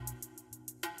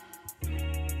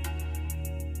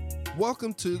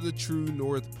Welcome to the True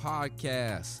North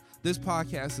Podcast. This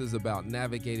podcast is about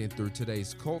navigating through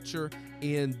today's culture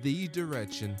in the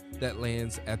direction that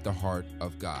lands at the heart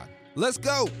of God. Let's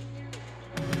go!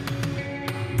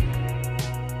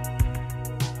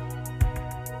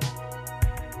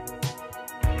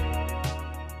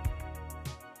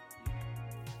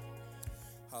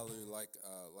 Hallelujah.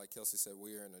 Like Kelsey said,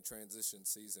 we are in a transition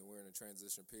season. We're in a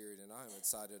transition period, and I'm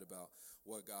excited about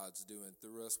what God's doing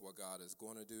through us, what God is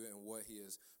going to do, and what He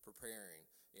is preparing.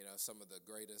 You know, some of the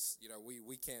greatest,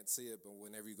 we can't see it, but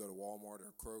whenever you go to Walmart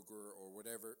or Kroger or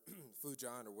whatever, Food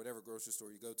Giant or whatever grocery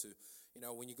store you go to,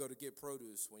 when you go to get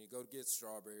produce, when you go to get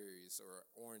strawberries or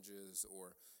oranges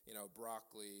or,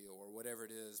 broccoli or whatever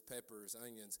it is, peppers,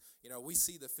 onions, we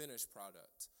see the finished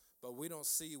product. But we don't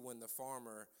see when the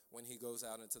farmer, when he goes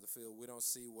out into the field, we don't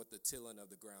see what the tilling of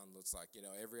the ground looks like.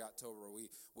 Every October we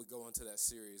go into that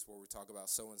series where we talk about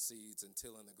sowing seeds and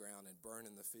tilling the ground and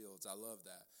burning the fields. I love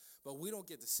that. But we don't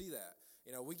get to see that.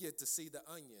 We get to see the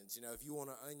onions. If you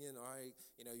want an onion, all right,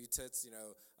 you text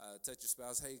your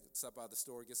spouse, hey, stop by the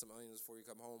store, get some onions before you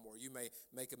come home. Or you may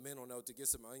make a mental note to get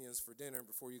some onions for dinner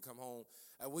before you come home.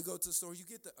 And we go to the store, you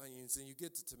get the onions and you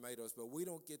get the tomatoes, but we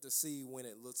don't get to see when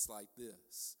it looks like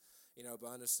this.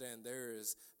 But understand there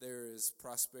is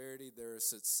prosperity, there is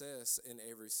success in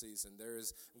every season.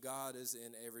 God is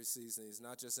in every season. He's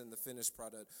not just in the finished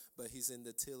product, but He's in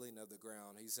the tilling of the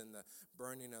ground. He's in the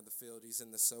burning of the field. He's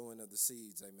in the sowing of the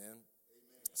seeds. Amen.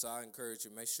 So I encourage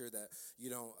you, make sure that you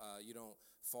don't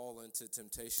fall into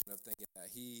temptation of thinking that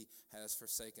He has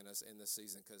forsaken us in this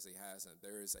season, because He hasn't.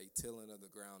 There is a tilling of the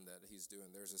ground that He's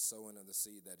doing. There's a sowing of the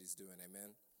seed that He's doing.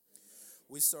 Amen.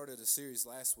 We started a series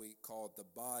last week called The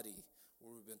Body,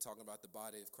 where we've been talking about the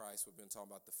body of Christ. We've been talking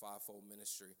about the fivefold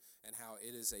ministry and how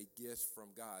it is a gift from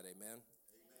God. Amen.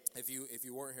 If you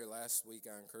weren't here last week,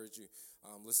 I encourage you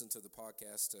listen to the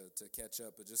podcast to catch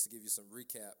up. But just to give you some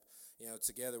recap,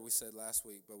 together we said last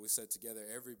week, but we said together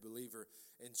every believer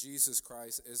in Jesus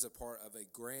Christ is a part of a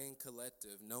grand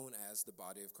collective known as the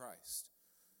body of Christ.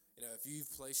 If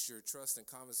you've placed your trust and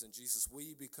confidence in Jesus,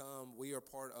 we are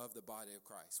part of the body of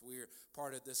Christ. We are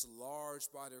part of this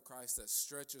large body of Christ that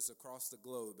stretches across the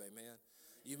globe. Amen.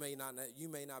 You may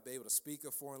not be able to speak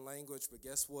a foreign language, but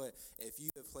guess what? If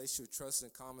you have placed your trust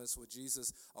and confidence with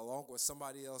Jesus, along with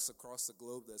somebody else across the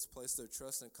globe that's placed their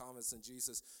trust and confidence in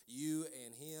Jesus, you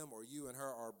and him or you and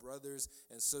her are brothers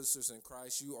and sisters in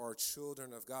Christ. You are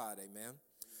children of God. Amen.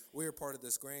 We are part of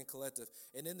this grand collective.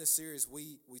 And in this series,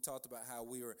 we talked about how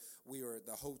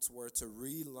the hopes were to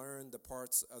relearn the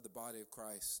parts of the body of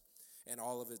Christ and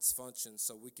all of its functions,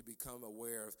 so we could become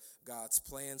aware of God's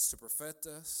plans to perfect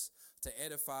us, to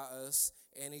edify us,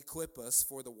 and equip us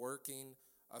for the working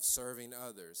of serving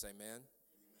others. Amen.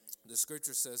 The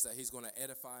scripture says that He's going to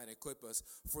edify and equip us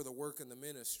for the work in the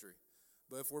ministry.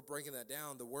 But if we're breaking that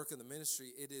down, the work in the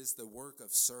ministry, it is the work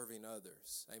of serving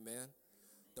others. Amen.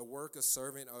 The work of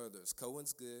serving others.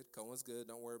 Cohen's good.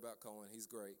 Don't worry about Cohen. He's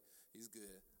great. He's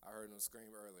good. I heard him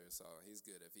scream earlier, so he's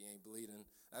good. If he ain't bleeding,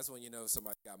 that's when you know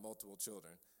somebody got multiple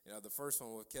children. The first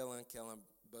one with Kellen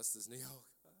busted his knee. Oh,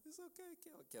 God, it's okay,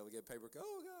 Kellen get paper.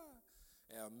 Oh, God.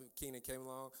 And Keenan came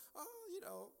along.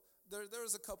 Oh, there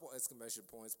was a couple exclamation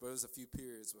points, but there was a few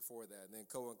periods before that. And then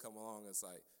Cohen come along. It's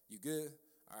like, you good?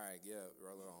 All right, yeah,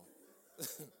 roll it on.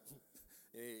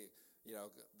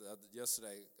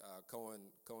 Yesterday,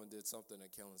 Cohen did something,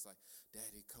 and Kellen's like,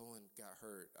 Daddy, Cohen got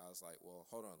hurt. I was like, well,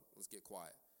 hold on, let's get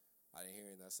quiet. I didn't hear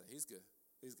him. I said, he's good.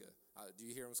 Do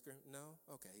you hear him scream? No?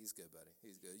 Okay, he's good, buddy.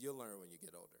 He's good. You'll learn when you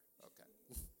get older. Okay.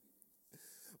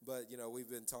 But, we've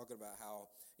been talking about how,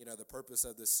 the purpose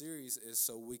of this series is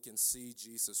so we can see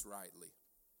Jesus rightly,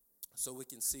 so we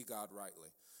can see God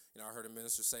rightly. I heard a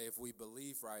minister say, if you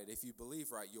believe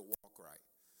right, you'll walk right.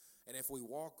 And if we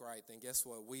walk right, then guess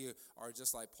what? We are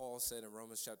just like Paul said in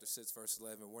Romans chapter 6, verse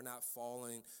 11. We're not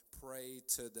falling prey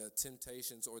to the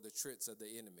temptations or the tricks of the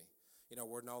enemy.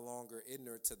 We're no longer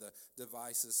ignorant to the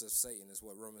devices of Satan, is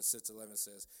what Romans 6:11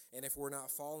 says. And if we're not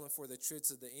falling for the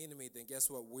tricks of the enemy, then guess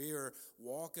what? We're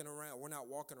not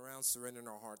walking around surrendering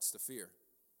our hearts to fear,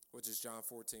 which is John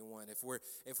 14:1.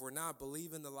 If we're not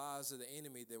believing the lies of the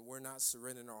enemy, then we're not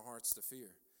surrendering our hearts to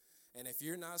fear. And if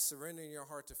you're not surrendering your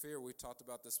heart to fear, we've talked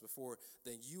about this before,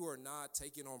 then you are not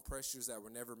taking on pressures that were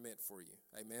never meant for you.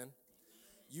 Amen?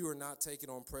 You are not taking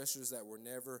on pressures that were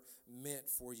never meant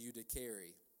for you to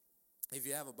carry. If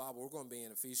you have a Bible, we're going to be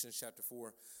in Ephesians chapter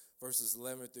 4, verses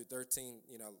 11 through 13.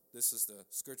 This is the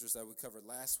scriptures that we covered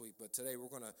last week, but today we're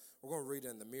going to read it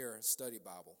in the Mirror Study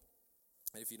Bible.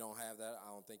 And if you don't have that,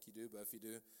 I don't think you do, but if you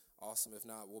do, awesome. If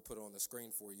not, we'll put it on the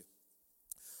screen for you.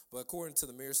 But according to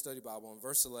the Mirror Study Bible, in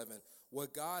verse 11,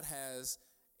 what God has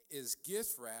is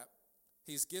gift wrapped.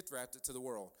 He's gift wrapped it to the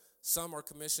world. Some are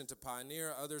commissioned to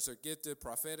pioneer. Others are gifted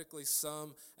prophetically.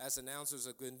 Some as announcers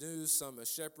of good news. Some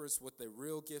as shepherds with a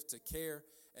real gift to care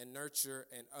and nurture.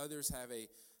 And others have a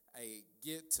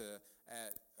gift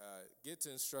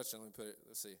to instruction. Let me put it.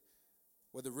 Let's see.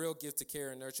 With a real gift to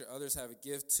care and nurture. Others have a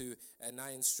gift to at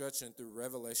night instruction through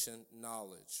revelation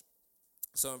knowledge.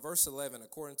 So in verse 11,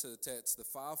 according to the text, the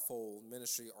fivefold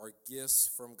ministry are gifts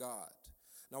from God.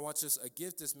 Now watch this. A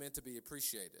gift is meant to be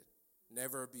appreciated,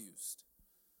 never abused.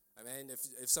 I mean,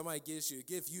 if somebody gives you a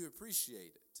gift, you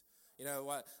appreciate it. You know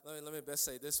what? Let me best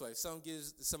say it this way. If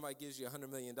somebody gives you $100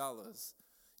 million,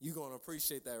 you're going to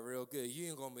appreciate that real good. You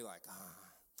ain't going to be like,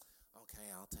 okay,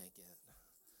 I'll take it.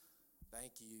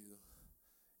 Thank you.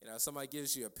 You know, if somebody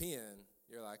gives you a pen,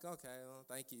 you're like, okay, well,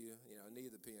 thank you. You know,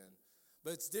 need the pen.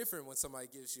 But it's different when somebody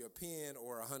gives you a pen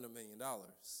or $100 million.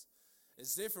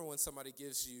 It's different when somebody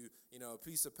gives you, you know, a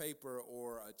piece of paper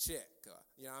or a check.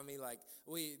 You know what I mean? Like,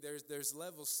 there's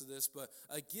levels to this, but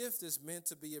a gift is meant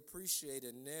to be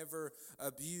appreciated, never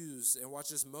abused. And watch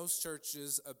this, most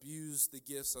churches abuse the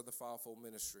gifts of the fivefold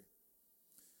ministry.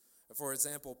 For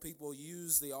example, people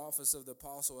use the office of the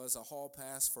apostle as a hall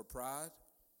pass for pride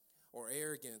or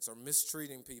arrogance or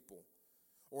mistreating people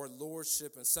or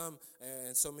lordship and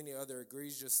so many other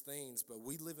egregious things. But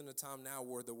we live in a time now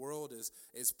where the world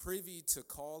is privy to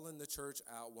calling the church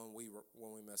out when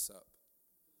we mess up.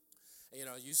 You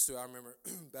know, I remember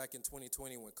back in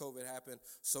 2020 when COVID happened,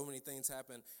 so many things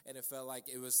happened, and it felt like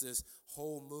it was this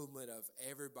whole movement of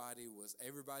everybody's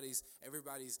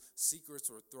secrets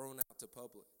were thrown out to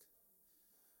public.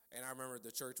 And I remember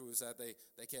the church was at, they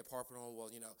kept harping on, well,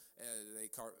 you know, they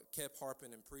kept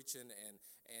harping and preaching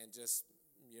and just,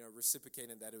 you know,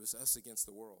 reciprocating that it was us against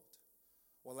the world.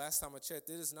 Well, last time I checked,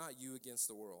 it is not you against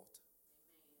the world.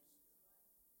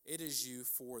 It is you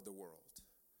for the world.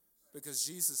 Because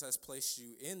Jesus has placed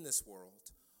you in this world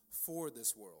for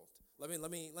this world. Let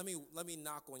me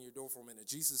knock on your door for a minute.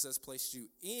 Jesus has placed you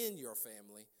in your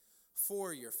family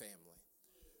for your family.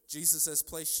 Jesus has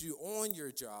placed you on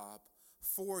your job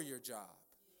for your job.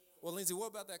 Well, Lindsey, what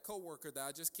about that coworker that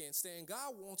I just can't stand?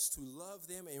 God wants to love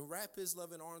them and wrap his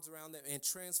loving arms around them and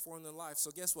transform their life. So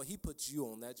guess what? He puts you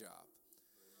on that job.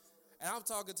 And I'm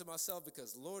talking to myself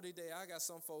because, Lordy day, I got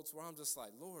some folks where I'm just like,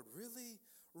 Lord, really?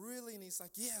 Really? And he's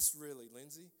like, yes, really,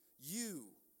 Lindsey. You.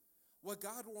 What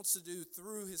God wants to do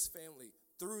through his family,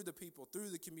 through the people, through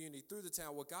the community, through the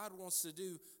town, what God wants to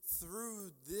do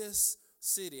through this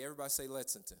city. Everybody say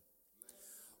Lexington.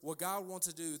 What God wants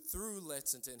to do through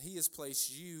Lexington, he has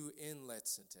placed you in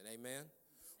Lexington. Amen.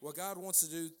 What God wants to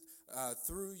do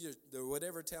through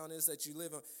whatever town is that you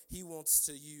live in, he wants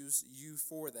to use you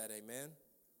for that. Amen.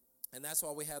 And that's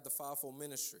why we have the fivefold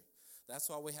ministry. That's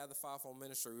why we have the fivefold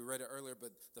ministry. We read it earlier,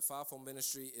 but the fivefold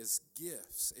ministry is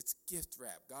gifts. It's gift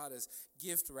wrapped. God has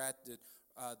gift wrapped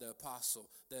the apostle,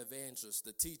 the evangelist,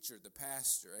 the teacher, the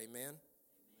pastor. Amen.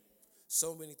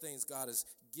 So many things God has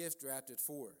gift wrapped it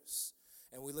for us.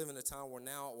 And we live in a time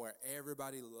where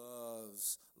everybody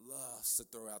loves to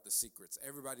throw out the secrets.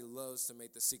 Everybody loves to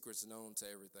make the secrets known to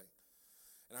everything.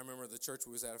 And I remember the church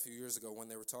we was at a few years ago when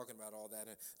they were talking about all that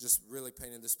and just really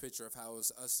painting this picture of how it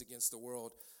was us against the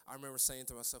world. I remember saying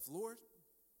to myself, Lord,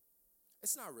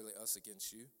 it's not really us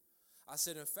against you. I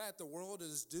said, in fact, the world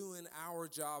is doing our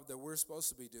job that we're supposed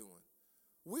to be doing.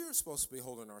 We are supposed to be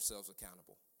holding ourselves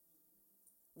accountable.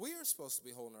 We are supposed to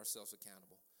be holding ourselves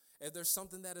accountable. If there's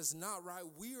something that is not right,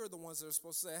 we are the ones that are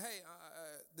supposed to say,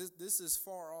 hey, this is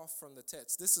far off from the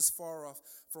text. This is far off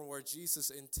from where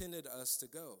Jesus intended us to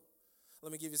go.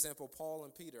 Let me give you an example, Paul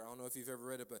and Peter. I don't know if you've ever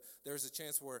read it, but there's a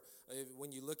chance where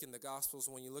when you look in the Gospels,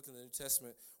 when you look in the New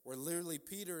Testament, where literally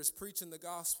Peter is preaching the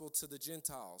gospel to the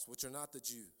Gentiles, which are not the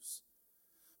Jews.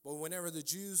 But whenever the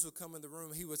Jews would come in the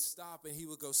room, he would stop and he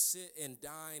would go sit and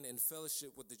dine and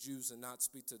fellowship with the Jews and not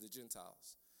speak to the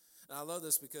Gentiles. And I love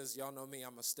this because y'all know me,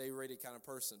 I'm a stay ready kind of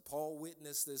person. Paul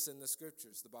witnessed this in the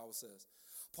scriptures, the Bible says.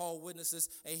 Paul witnessed this,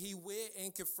 and he went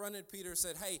and confronted Peter and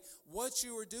said, hey, what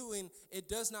you are doing, it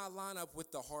does not line up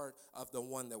with the heart of the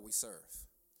one that we serve.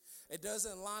 It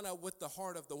doesn't line up with the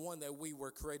heart of the one that we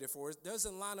were created for. It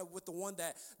doesn't line up with the one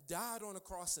that died on the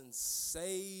cross and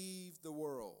saved the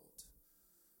world.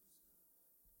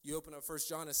 You open up 1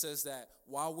 John, it says that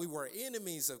while we were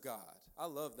enemies of God. I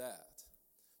love that.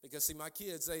 Because, see, my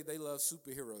kids, they love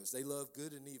superheroes. They love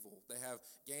good and evil. They have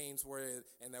games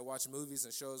and they watch movies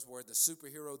and shows where the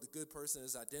superhero, the good person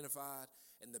is identified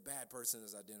and the bad person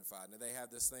is identified. And they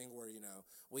have this thing where,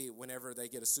 whenever they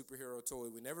get a superhero toy,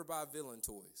 we never buy villain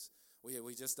toys.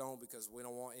 We just don't because we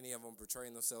don't want any of them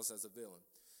portraying themselves as a villain.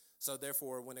 So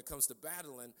therefore, when it comes to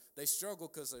battling, they struggle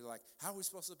because they're like, how are we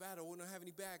supposed to battle? We don't have any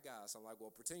bad guys. I'm like,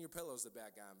 well, pretend your pillow's the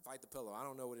bad guy and fight the pillow. I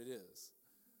don't know what it is.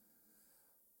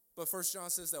 But 1 John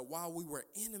says that while we were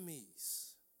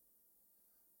enemies,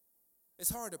 it's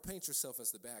hard to paint yourself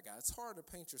as the bad guy. It's hard to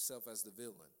paint yourself as the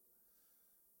villain.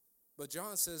 But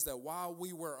John says that while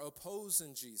we were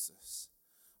opposing Jesus,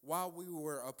 while we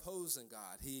were opposing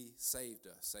God, he saved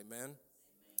us. Amen?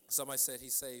 Somebody said he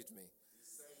saved me.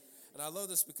 And I love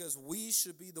this because we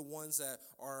should be the ones that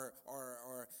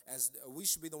we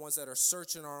should be the ones that are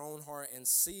searching our own heart and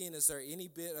seeing, is there any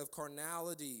bit of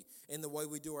carnality in the way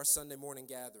we do our Sunday morning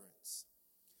gatherings?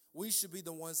 We should be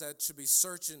the ones that should be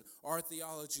searching our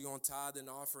theology on tithe and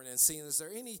offering and seeing, is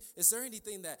there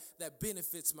anything that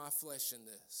benefits my flesh in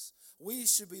this? We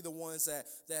should be the ones that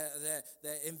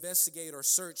investigate or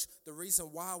search the reason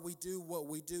why we do what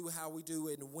we do, how we do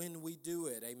it, and when we do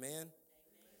it. Amen?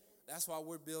 That's why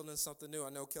we're building something new.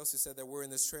 I know Kelsey said that we're in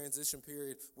this transition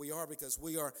period. We are, because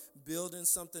we are building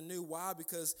something new. Why?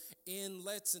 Because in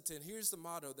Lexington, here's the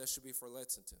motto that should be for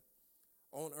Lexington.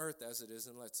 On earth as it is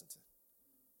in Lexington.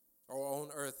 Or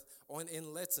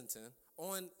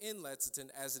in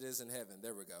Lexington as it is in heaven.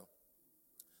 There we go.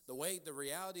 The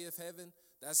reality of heaven,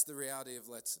 that's the reality of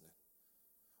Lexington.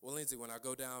 Well, Lindsey, when I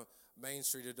go down Main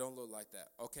Street, it don't look like that.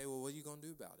 Okay, well, what are you going to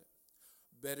do about it?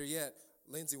 Better yet,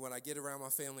 Lindsey, when I get around my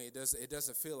family, it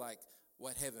doesn't feel like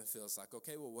what heaven feels like.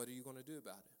 Okay, well, what are you going to do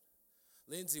about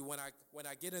it? Lindsey, when I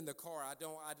get in the car, I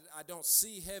don't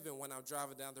see heaven when I'm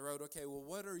driving down the road. Okay, well,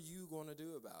 what are you going to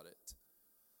do about it?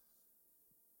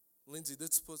 Lindsey,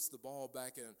 this puts the ball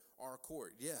back in our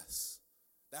court. Yes,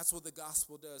 that's what the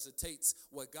gospel does. It takes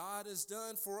what God has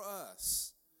done for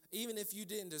us. Even if you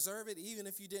didn't deserve it, even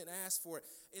if you didn't ask for it,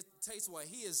 it takes what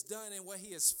he has done and what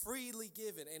he has freely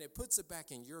given, and it puts it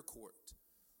back in your court.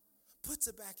 Puts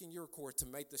it back in your court to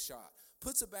make the shot.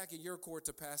 Puts it back in your court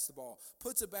to pass the ball.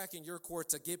 Puts it back in your court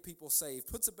to get people saved.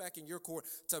 Puts it back in your court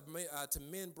to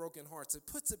mend broken hearts. It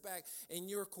puts it back in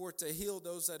your court to heal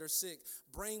those that are sick.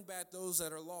 Bring back those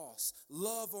that are lost.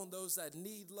 Love on those that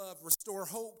need love. Restore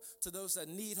hope to those that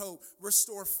need hope.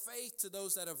 Restore faith to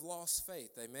those that have lost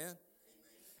faith. Amen?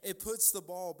 It puts the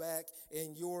ball back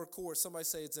in your court. Somebody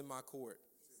say it's in my court.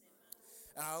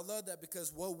 And I love that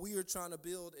because what we are trying to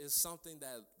build is something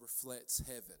that reflects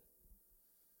heaven.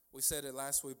 We said it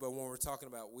last week, but when we're talking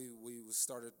about, we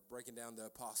started breaking down the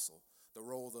apostle, the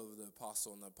role of the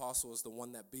apostle. And the apostle is the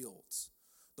one that builds,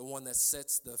 the one that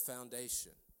sets the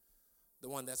foundation, the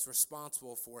one that's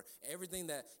responsible for everything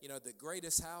that, the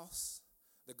greatest house,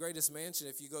 the greatest mansion.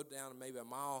 If you go down maybe a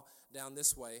mile down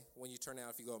this way, when you turn out,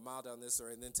 if you go a mile down this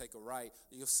way and then take a right,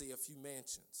 you'll see a few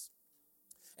mansions.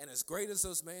 And as great as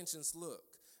those mansions look,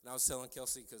 and I was telling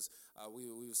Kelsey, because we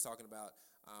was talking about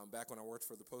back when I worked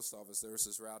for the post office, there was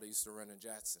this route I used to run in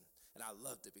Jackson, and I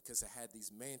loved it because it had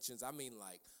these mansions. I mean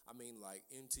like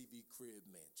MTV crib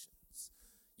mansions.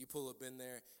 You pull up in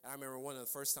there, and I remember one of the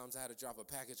first times I had to drop a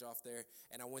package off there,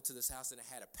 and I went to this house, and it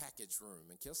had a package room.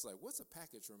 And Kelsey's like, "What's a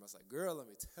package room?" I was like, "Girl, let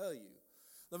me tell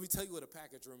you what a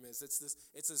package room is. It's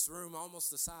this room almost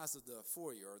the size of the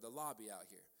foyer or the lobby out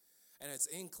here. And it's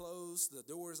enclosed. The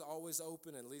door's always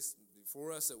open, at least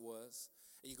for us it was.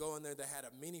 And you go in there, they had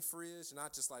a mini fridge,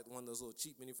 not just like one of those little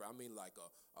cheap mini fridge. I mean like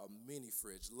a mini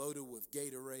fridge loaded with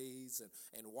Gatorades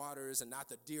and waters, and not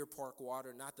the Deer Park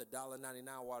water, not the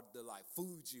 $1.99 water, the like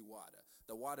Fuji water.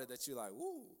 The water that you're like,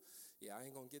 woo, yeah, I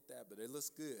ain't going to get that, but it looks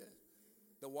good.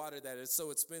 The water that is so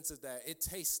expensive that it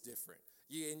tastes different.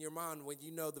 You, in your mind, when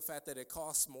you know the fact that it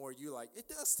costs more, you're like, it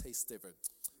does taste different.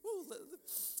 Ooh,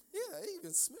 yeah, it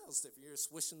even smells different. You're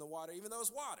swishing the water, even though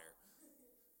it's water.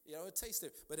 It tastes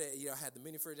different. But it had the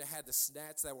mini fridge. It had the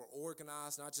snacks that were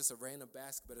organized, not just a random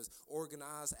basket, but it was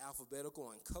organized,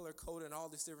 alphabetical, and color-coded, and all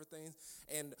these different things.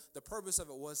 And the purpose of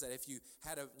it was that if you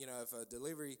had if a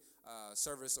delivery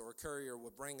service or a courier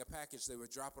would bring a package, they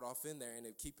would drop it off in there, and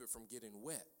they'd keep it from getting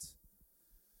wet.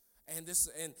 And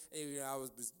I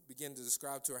was beginning to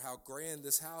describe to her how grand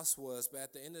this house was, but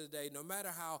at the end of the day, no matter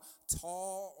how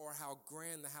tall or how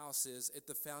grand the house is, if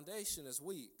the foundation is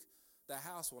weak, the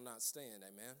house will not stand,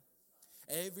 amen?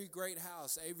 Every great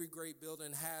house, every great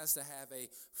building has to have a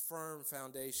firm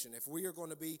foundation. If we are going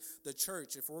to be the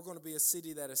church, if we're going to be a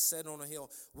city that is set on a hill,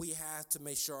 we have to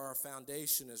make sure our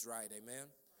foundation is right, amen?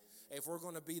 If we're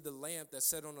going to be the lamp that's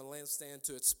set on a lampstand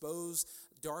to expose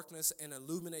darkness and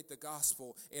illuminate the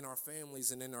gospel in our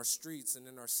families and in our streets and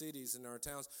in our cities and our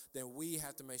towns, then we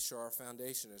have to make sure our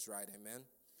foundation is right, amen?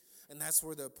 And that's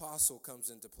where the apostle comes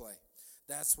into play.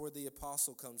 That's where the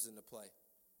apostle comes into play.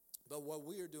 But what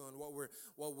we are doing, what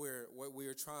we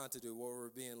are trying to do, what we're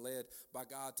being led by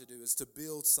God to do, is to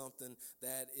build something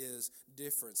that is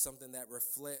different, something that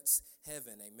reflects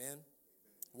heaven. Amen.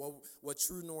 What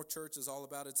True North Church is all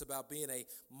about, it's about being a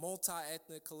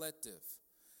multi-ethnic collective,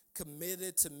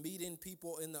 committed to meeting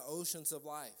people in the oceans of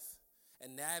life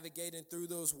and navigating through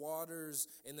those waters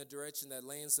in the direction that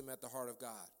lands them at the heart of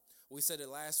God. We said it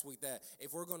last week that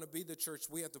if we're going to be the church,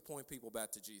 we have to point people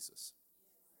back to Jesus.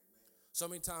 So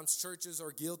many times churches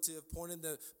are guilty of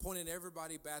pointing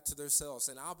everybody back to themselves.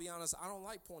 And I'll be honest, I don't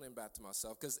like pointing back to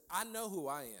myself because I know who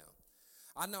I am.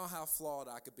 I know how flawed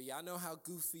I could be. I know how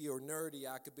goofy or nerdy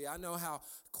I could be. I know how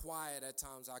quiet at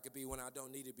times I could be when I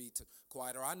don't need to be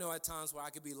quiet. Or I know at times where I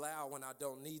could be loud when I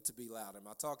don't need to be loud. Am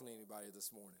I talking to anybody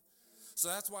this morning? So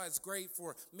that's why it's great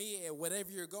for me and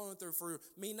whatever you're going through, for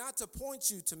me not to point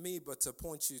you to me, but to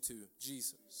point you to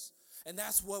Jesus. And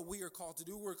that's what we are called to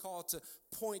do. We're called to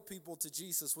point people to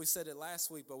Jesus. We said it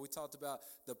last week, but we talked about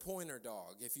the pointer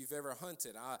dog. If you've ever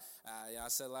hunted, I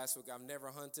said last week I've never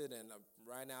hunted, and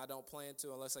right now I don't plan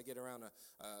to unless I get around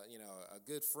a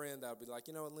good friend that'll be like,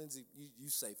 you know what, Lindsey, you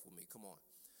safe with me. Come on.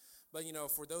 But,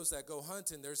 for those that go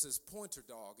hunting, there's this pointer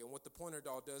dog. And what the pointer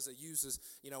dog does, it uses,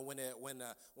 when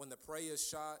the prey is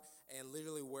shot and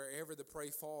literally wherever the prey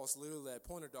falls, literally that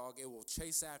pointer dog, it will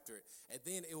chase after it. And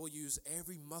then it will use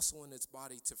every muscle in its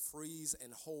body to freeze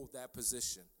and hold that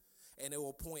position. And it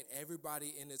will point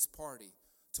everybody in its party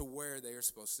to where they are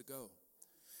supposed to go.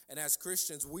 And as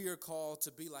Christians, we are called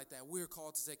to be like that. We are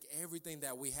called to take everything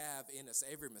that we have in us,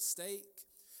 every mistake,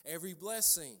 every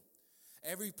blessing,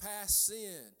 every past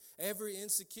sin, every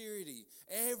insecurity,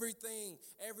 everything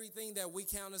that we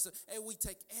count as, and we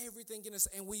take everything in us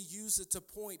and we use it to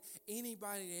point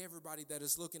anybody and everybody that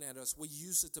is looking at us, we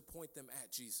use it to point them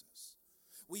at Jesus.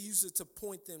 We use it to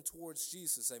point them towards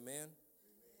Jesus, amen?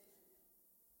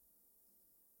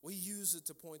 We use it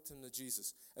to point them to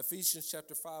Jesus. Ephesians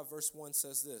chapter 5, verse 1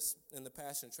 says this. In the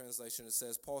Passion Translation, it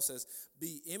says, Paul says,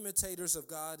 be imitators of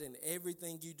God in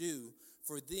everything you do,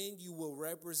 for then you will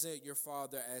represent your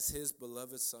Father as his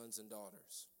beloved sons and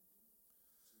daughters.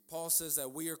 Paul says that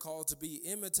we are called to be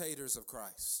imitators of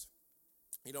Christ.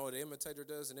 You know what an imitator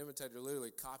does? An imitator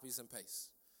literally copies and pastes.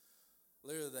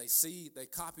 Literally, they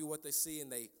copy what they see,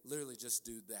 and they literally just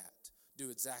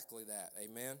do exactly that.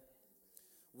 Amen?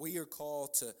 We are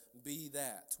called to be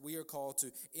that. We are called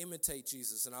to imitate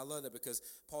Jesus. And I love that because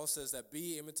Paul says that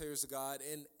be imitators of God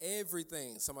in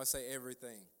everything. Somebody say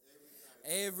everything.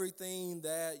 Everything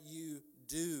that you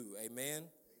do. Amen?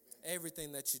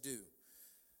 Everything that you do.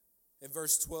 In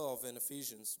verse 12 in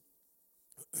Ephesians,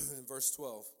 in verse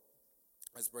 12,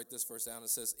 let's break this verse down. It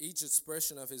says, each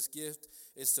expression of his gift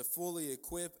is to fully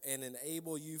equip and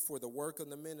enable you for the work of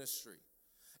the ministry.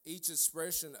 Each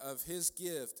expression of his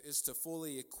gift is to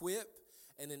fully equip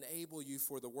and enable you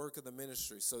for the work of the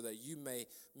ministry so that you may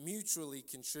mutually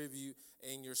contribute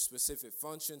in your specific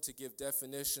function to give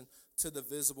definition to the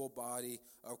visible body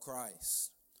of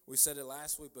Christ. We said it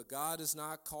last week, but God is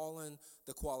not calling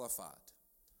the qualified.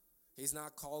 He's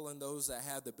not calling those that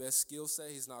have the best skill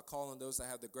set. He's not calling those that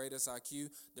have the greatest IQ.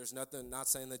 There's nothing, not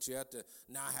saying that you have to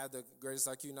not have the greatest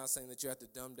IQ, not saying that you have to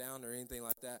dumb down or anything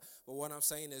like that. But what I'm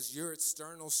saying is your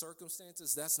external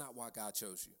circumstances, that's not why God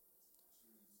chose you.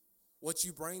 What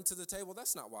you bring to the table,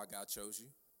 that's not why God chose you.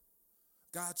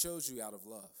 God chose you out of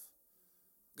love.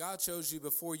 God chose you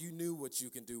before you knew what you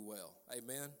can do well.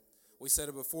 Amen. We said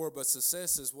it before, but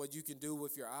success is what you can do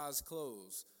with your eyes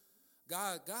closed.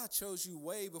 God chose you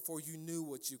way before you knew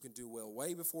what you can do well,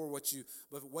 way before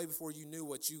you knew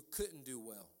what you couldn't do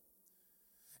well.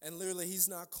 And literally, he's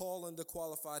not calling the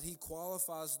qualified. He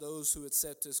qualifies those who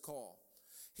accept his call.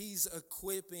 He's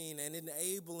equipping and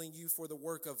enabling you for the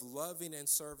work of loving and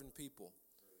serving people.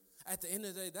 At the end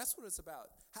of the day, that's what it's about.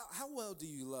 How well do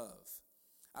you love?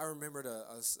 I remembered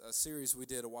a series we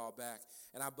did a while back,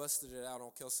 and I busted it out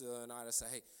on Kelsey the other night. I said,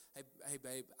 hey,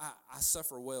 babe, I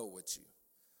suffer well with you.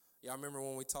 Yeah, I remember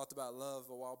when we talked about love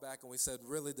a while back, and we said,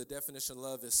 really, the definition of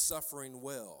love is suffering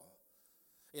well.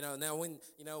 Now when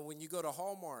you go to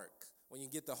Hallmark, when you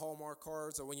get the Hallmark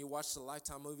cards, or when you watch the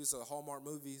Lifetime movies or the Hallmark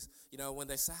movies, when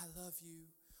they say, I love you,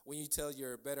 when you tell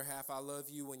your better half, I love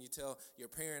you, when you tell your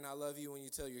parent, I love you, when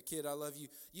you tell your kid, I love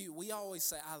you, we always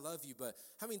say, I love you, but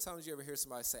how many times you ever hear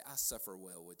somebody say, I suffer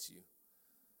well with you?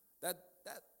 That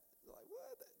like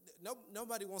what? No,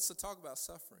 nobody wants to talk about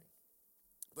suffering.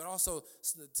 But also,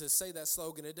 to say that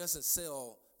slogan, it doesn't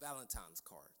sell Valentine's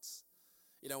cards.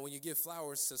 When you give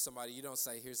flowers to somebody, you don't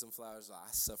say, here's some flowers, I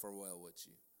suffer well with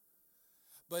you.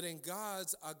 But in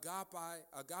God's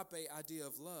agape idea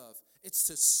of love, it's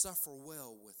to suffer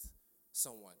well with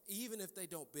someone, even if they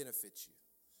don't benefit you.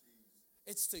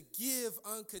 It's to give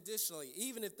unconditionally,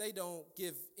 even if they don't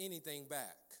give anything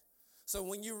back. So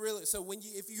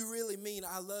if you really mean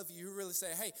I love you, you really say,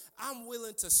 hey, I'm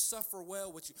willing to suffer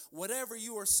well with you. Whatever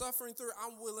you are suffering through,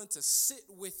 I'm willing to sit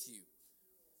with you.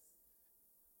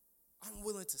 I'm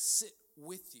willing to sit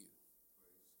with you.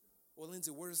 Well,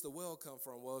 Lindsey, where does the well come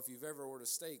from? Well, if you've ever ordered a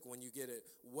steak, when you get it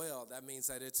well, that means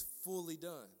that it's fully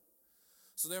done.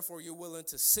 So therefore, you're willing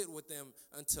to sit with them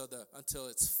until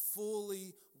it's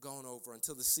fully gone over,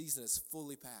 until the season is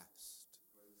fully passed.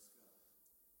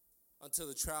 Until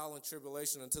the trial and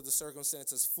tribulation, until the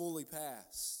circumstances fully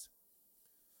passed.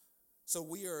 So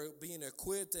we are being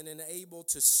equipped and enabled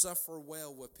to suffer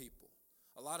well with people.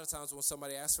 A lot of times when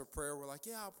somebody asks for prayer, we're like,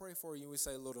 yeah, I'll pray for you. We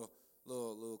say a little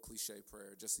cliche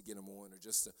prayer just to get them on or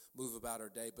just to move about our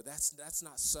day. But that's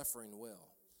not suffering well.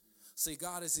 See,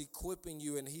 God is equipping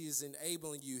you and he is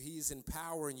enabling you. He is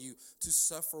empowering you to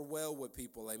suffer well with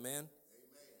people. Amen?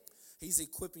 He's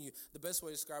equipping you. The best way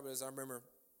to describe it is I remember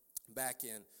back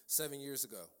in 7 years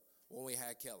ago when we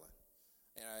had Kellen.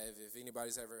 And if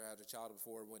anybody's ever had a child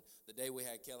before, when the day we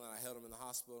had Kellen, I held him in the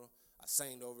hospital. I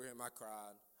sang over him. I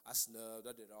cried. I snubbed.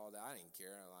 I did all that. I didn't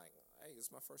care. I'm like, hey,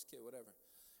 it's my first kid, whatever.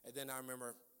 And then I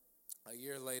remember a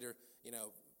year later,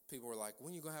 people were like,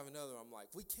 when are you going to have another? I'm like,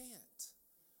 we can't.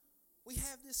 We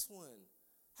have this one.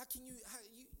 I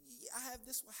have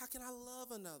this one. How can I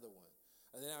love another one?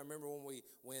 And then I remember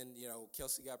when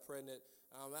Kelsey got pregnant,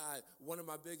 one of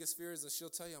my biggest fears, and she'll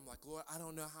tell you, I'm like, Lord, I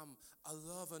don't know how I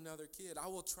love another kid. I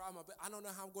will try my best. I don't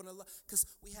know how I'm going to love, because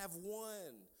we have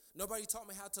one. Nobody taught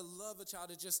me how to love a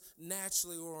child. It just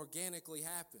naturally or organically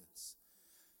happens.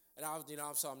 And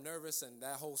so I'm nervous, and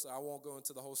I won't go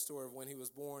into the whole story of when he was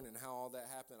born and how all that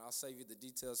happened. I'll save you the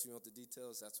details if you want the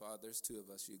details. That's why there's two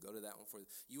of us. You go to that one for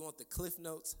you want the cliff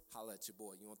notes, holla at your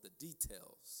boy. You want the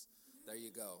details. There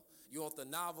you go. You want the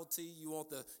novelty, you want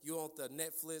the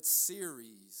Netflix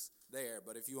series there,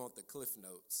 but if you want the cliff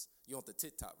notes, you want the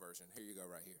TikTok version, here you go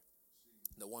right here.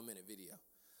 The 1-minute video.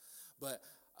 But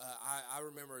I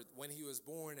remember when he was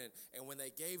born and when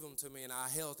they gave him to me and I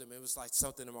held him, it was like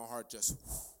something in my heart just,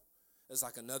 it's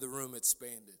like another room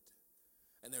expanded.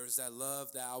 And there was that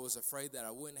love that I was afraid that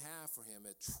I wouldn't have for him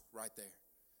right there.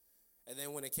 And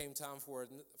then when it came time for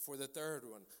the third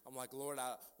one, I'm like, Lord,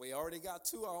 we already got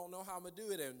two. I don't know how I'm going to do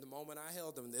it. And the moment I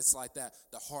held him, it's like that.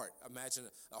 The heart, imagine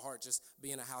a heart just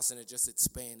being a house and it just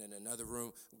expanding, another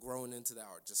room growing into that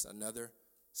heart, just another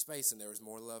space. And there was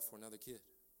more love for another kid.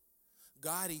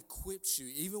 God equips you,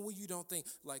 even when you don't think,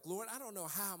 like, Lord, I don't know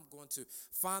how I'm going to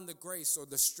find the grace or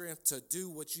the strength to do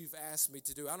what you've asked me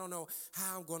to do. I don't know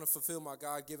how I'm going to fulfill my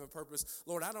God-given purpose.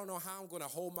 Lord, I don't know how I'm going to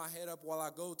hold my head up while I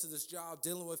go to this job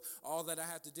dealing with all that I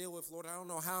have to deal with. Lord, I don't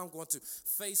know how I'm going to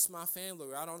face my family.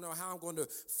 I don't know how I'm going to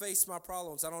face my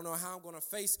problems. I don't know how I'm going to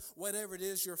face whatever it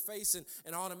is you're facing.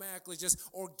 And automatically, just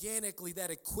organically, that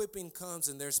equipping comes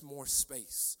and there's more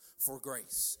space for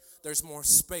grace. There's more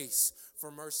space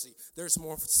for mercy. There's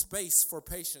more space for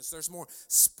patience. There's more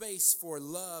space for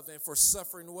love and for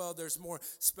suffering well. There's more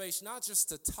space not just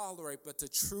to tolerate, but to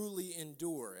truly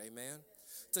endure. Amen?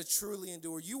 To truly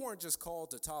endure. You weren't just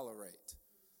called to tolerate.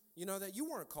 You know that? You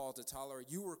weren't called to tolerate.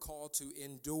 You were called to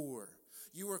endure.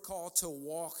 You were called to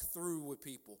walk through with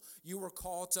people. You were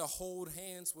called to hold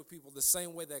hands with people the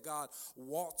same way that God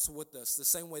walks with us, the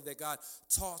same way that God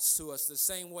talks to us, the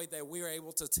same way that we are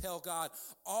able to tell God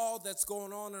all that's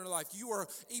going on in our life. You are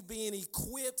being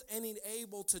equipped and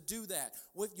able to do that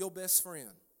with your best friend,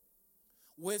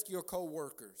 with your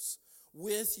co-workers,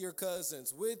 with your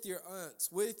cousins, with your aunts,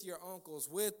 with your uncles,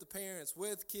 with the parents,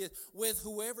 with kids, with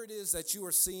whoever it is that you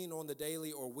are seeing on the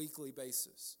daily or weekly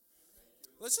basis.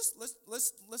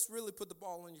 Let's really put the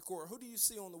ball in your court. Who do you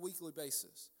see on the weekly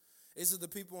basis? Is it the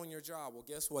people on your job? Well,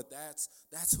 guess what?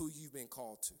 That's who you've been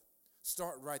called to.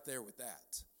 Start right there with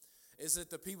that. Is it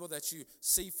the people that you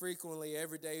see frequently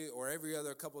every day or every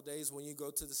other couple of days when you go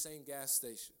to the same gas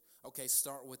station? Okay,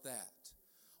 start with that.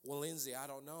 Well, Lindsey, I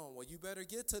don't know them. Well, you better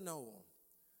get to know them.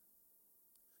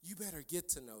 You better get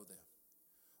to know them.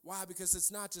 Why? Because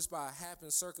it's not just by a happen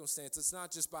circumstance. It's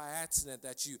not just by accident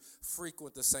that you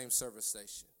frequent the same service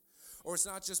station. Or it's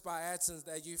not just by accident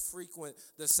that you frequent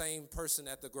the same person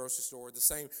at the grocery store, or the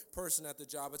same person at the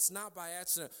job. It's not by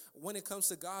accident. When it comes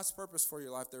to God's purpose for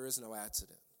your life, there is no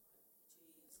accident.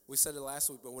 We said it last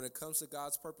week, but when it comes to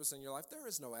God's purpose in your life, there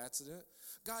is no accident.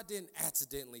 God didn't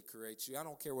accidentally create you. I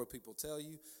don't care what people tell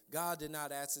you. God did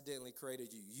not accidentally create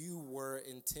you. You were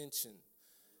intention.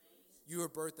 You were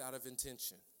birthed out of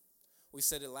intention. We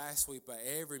said it last week, but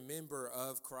every member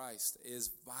of Christ is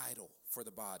vital for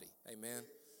the body. Amen.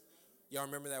 Y'all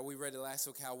remember that? We read it last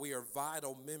week, how we are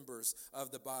vital members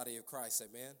of the body of Christ.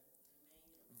 Amen.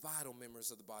 vital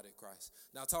members of the body of Christ.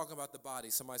 Now, talking about the body,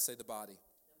 somebody say the body.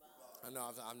 I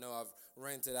know I've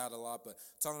ranted out a lot, but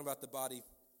talking about the body,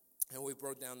 and we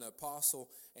broke down the apostle,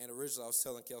 and originally I was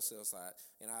telling Kelsey, I was like,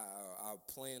 and I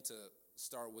plan to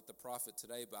start with the prophet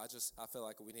today, but I felt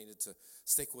like we needed to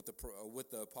stick with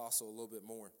the apostle a little bit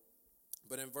more.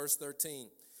 But in verse 13,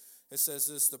 it says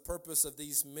this: the purpose of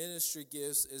these ministry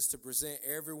gifts is to present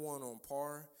everyone on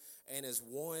par, and as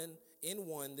one,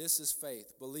 this is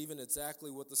faith, believing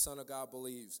exactly what the Son of God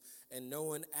believes, and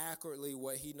knowing accurately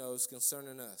what he knows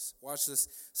concerning us. Watch this: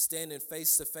 standing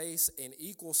face to face in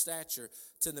equal stature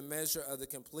to the measure of the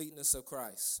completeness of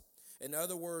Christ. In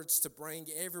other words, to bring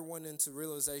everyone into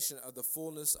realization of the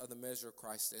fullness of the measure of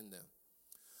Christ in them.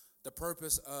 The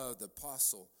purpose of the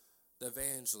apostle, the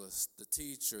evangelist, the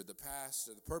teacher, the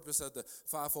pastor, the purpose of the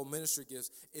fivefold ministry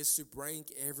gifts is to bring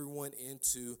everyone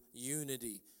into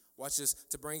unity. Watch this: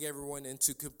 to bring everyone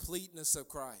into completeness of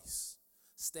Christ,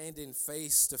 standing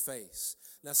face to face.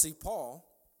 Now see, Paul,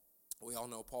 we all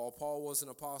know Paul. Paul was an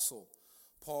apostle.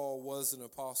 Paul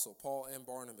and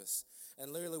Barnabas.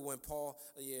 And literally when Paul,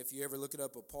 if you ever look it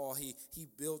up, but Paul, he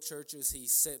built churches. He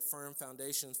set firm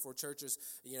foundations for churches.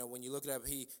 You know, when you look it up,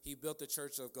 he built the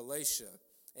church of Galatia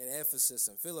and Ephesus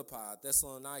and Philippi,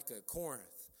 Thessalonica, Corinth.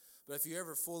 But if you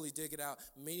ever fully dig it out,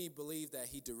 many believe that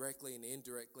he directly and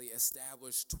indirectly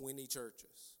established 20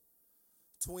 churches.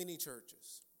 20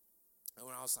 churches. And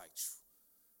when I was like, phew.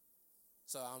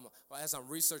 So as I'm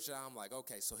researching, I'm like,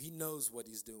 okay, so he knows what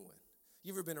he's doing.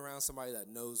 You ever been around somebody that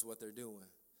knows what they're doing?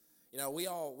 You know, we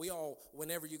all,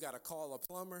 whenever you got to call a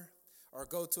plumber or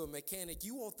go to a mechanic,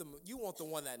 you want the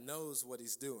one that knows what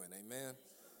he's doing. Amen.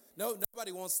 No,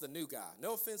 nobody wants the new guy.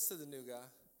 No offense to the new guy.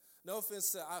 No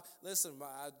offense to, I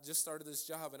just started this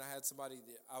job, and I had somebody,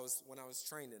 when I was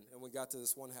training, and we got to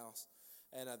this one house,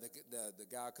 and the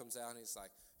guy comes out, and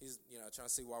he's trying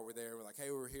to see why we're there. We're like, hey,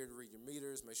 we're here to read your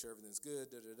meters, make sure everything's good,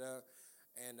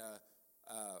 And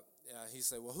he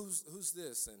said, well, who's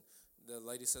this? And the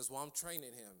lady says, well, I'm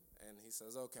training him. And he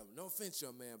says, okay, well, no offense,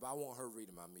 young man, but I want her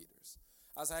reading my meters.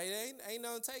 I was like, hey, ain't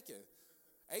nothing taken.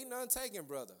 Ain't nothing taken,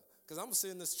 brother, because I'm going to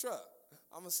sit in this truck.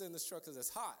 I'm going to sit in this truck because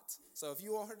it's hot. So if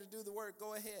you want her to do the work,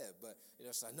 go ahead. But,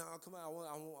 she's like, no, come on, I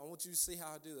want you to see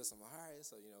how I do this. I'm like, all right,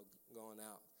 so, going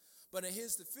out. But in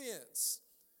his defense,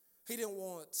 he didn't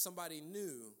want somebody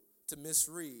new to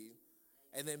misread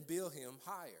and then bill him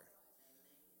higher.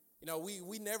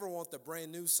 We never want the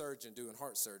brand new surgeon doing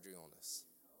heart surgery on us.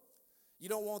 You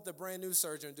don't want the brand new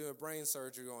surgeon doing brain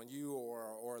surgery on you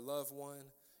or a loved one.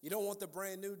 You don't want the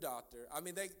brand new doctor. I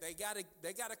mean, they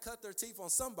gotta cut their teeth on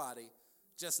somebody,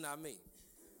 just not me.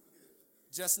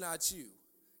 Just not you.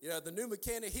 The new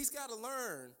mechanic, he's got to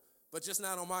learn, but just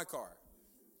not on my car.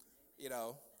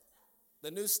 The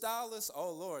new stylist,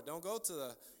 oh Lord, don't go to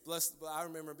the blessed. I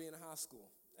remember being in high school,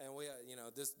 and we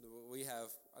have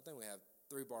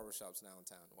 3 barbershops now in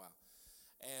town. Wow.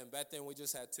 And back then we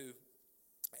just had 2.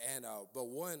 And but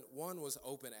one was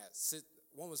open at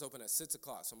 6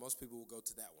 o'clock. So most people will go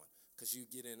to that one because you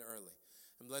get in early.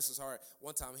 And bless his heart,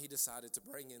 one time he decided to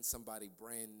bring in somebody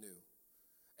brand new.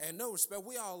 And no respect,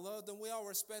 we all loved them, we all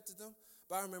respected them.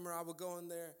 But I remember I would go in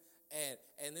there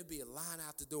and there'd be a line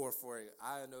out the door for it.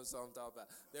 I know what I'm talking about.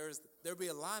 There'd be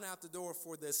a line out the door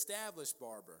for the established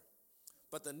barber.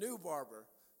 But the new barber,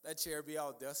 that chair be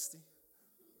all dusty.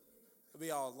 It'd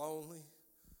be all lonely.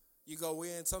 You go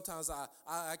in, sometimes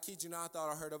I kid you not, I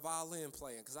thought I heard a violin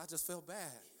playing because I just felt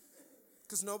bad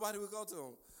because nobody would go to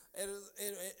him.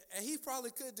 And he probably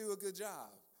could do a good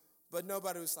job, but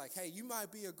nobody was like, hey, you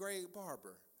might be a great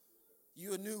barber.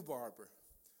 You a new barber.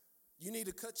 You need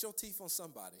to cut your teeth on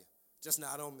somebody, just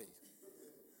not on me.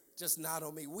 Just not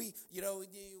on me.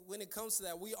 When it comes to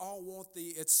that, we all want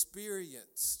the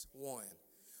experienced one.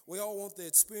 We all want the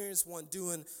experienced one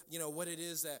doing, what it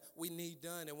is that we need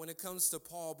done. And when it comes to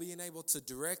Paul being able to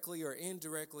directly or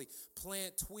indirectly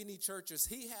plant 20 churches,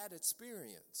 he had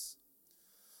experience.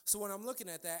 So when I'm looking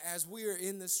at that, as we are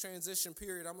in this transition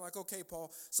period, I'm like, okay,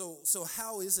 Paul, so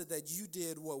how is it that you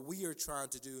did what we are trying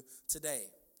to do today?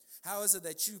 How is it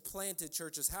that you planted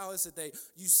churches? How is it that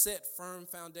you set firm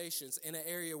foundations in an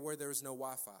area where there is no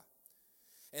Wi-Fi?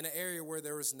 In an area where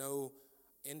there is no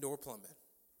indoor plumbing?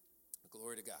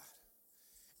 Glory to God.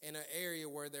 In an area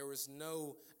where there was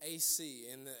no AC,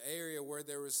 in the area where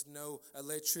there was no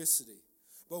electricity.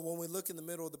 But when we look in the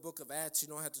middle of the book of Acts, you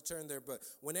don't have to turn there, but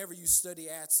whenever you study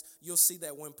Acts, you'll see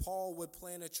that when Paul would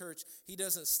plant a church, he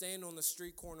doesn't stand on the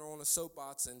street corner on a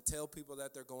soapbox and tell people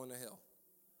that they're going to hell.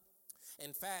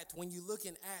 In fact, when you look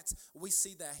in Acts, we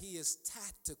see that he is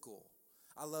tactical.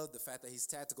 I love the fact that he's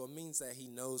tactical. It means that he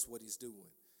knows what he's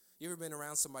doing. You ever been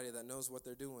around somebody that knows what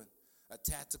they're doing? a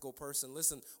tactical person.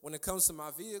 Listen, when it comes to my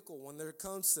vehicle, when it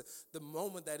comes to the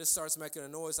moment that it starts making a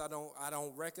noise I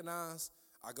don't recognize,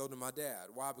 I go to my dad.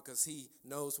 Why? Because he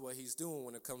knows what he's doing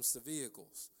when it comes to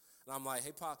vehicles. And I'm like,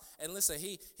 hey, Pop. And listen,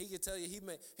 he can tell you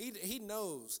he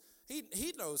knows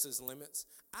his limits.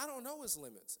 I don't know his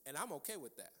limits, and I'm okay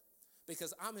with that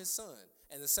because I'm his son.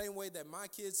 And the same way that my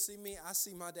kids see me, I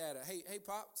see my dad. Hey,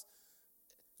 Pops,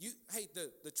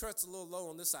 the truck's a little low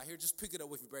on this side here. Just pick it up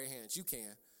with your bare hands. You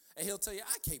can. And he'll tell you,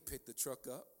 I can't pick the truck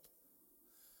up.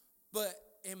 But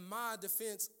in my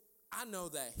defense, I know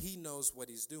that he knows what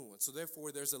he's doing. So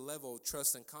therefore, there's a level of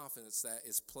trust and confidence that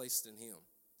is placed in him.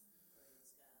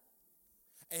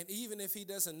 And even if he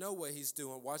doesn't know what he's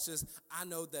doing, watch this, I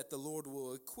know that the Lord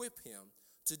will equip him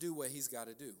to do what he's got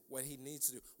to do, what he needs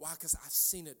to do. Why? Because I've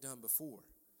seen it done before.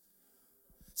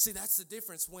 See, that's the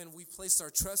difference when we place our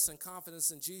trust and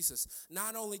confidence in Jesus.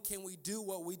 Not only can we do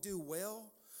what we do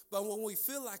well, but when we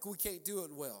feel like we can't do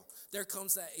it well, there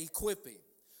comes that equipping.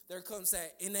 There comes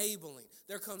that enabling.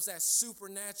 There comes that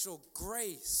supernatural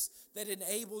grace that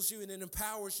enables you and it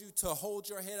empowers you to hold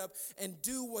your head up and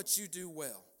do what you do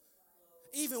well.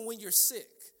 Even when you're sick,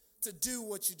 to do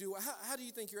what you do. How do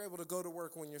you think you're able to go to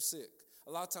work when you're sick?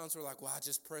 A lot of times we're like, well, I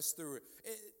just press through it.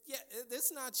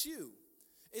 It's not you.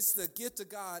 It's the gift of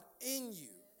God in you.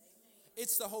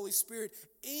 It's the Holy Spirit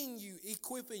in you,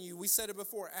 equipping you. We said it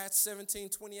before, Acts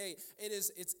 17:28.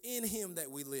 It's in him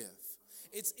that we live.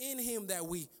 It's in him that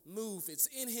we move. It's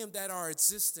in him that our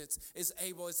existence is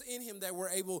able. It's in him that we're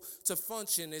able to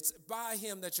function. It's by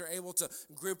him that you're able to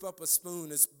grip up a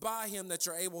spoon. It's by him that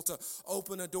you're able to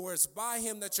open a door. It's by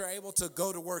him that you're able to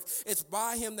go to work. It's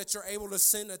by him that you're able to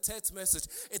send a text message.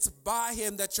 It's by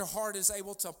him that your heart is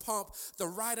able to pump the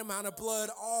right amount of blood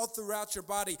all throughout your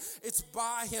body. It's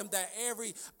by him that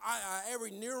every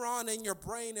neuron in your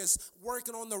brain is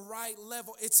working on the right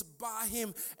level. It's by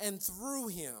him and through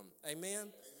him. Amen.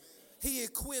 He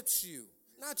equips you,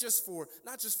 not just for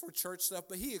church stuff,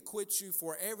 but he equips you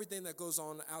for everything that goes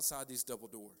on outside these double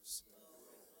doors.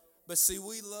 But see,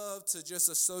 we love to just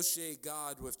associate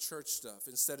God with church stuff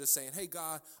instead of saying, hey,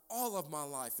 God, all of my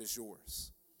life is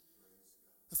yours.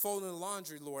 Folding the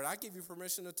laundry, Lord, I give you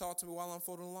permission to talk to me while I'm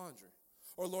folding the laundry.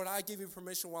 Or, Lord, I give you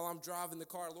permission while I'm driving the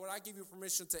car. Lord, I give you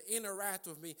permission to interact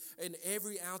with me in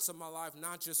every ounce of my life,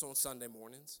 not just on Sunday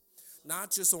mornings, not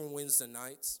just on Wednesday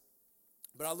nights.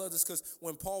 But I love this because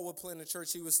when Paul would plant a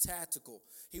church, he was tactical.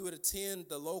 He would attend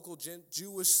the local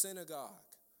Jewish synagogue.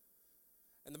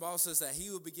 And the Bible says that he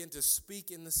would begin to speak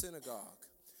in the synagogue.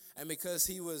 And because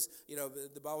he was,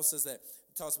 the Bible says that,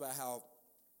 it talks about how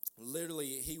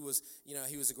literally he was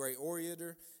a great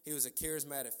orator. He was a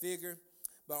charismatic figure.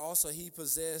 But also he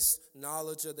possessed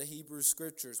knowledge of the Hebrew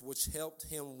scriptures, which helped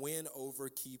him win over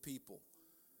key people.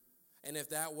 And if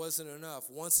that wasn't enough,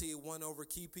 once he won over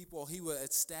key people, he would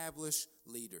establish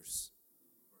leaders.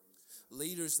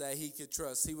 Leaders that he could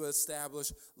trust. He would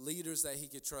establish leaders that he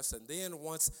could trust. And then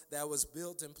once that was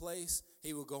built in place,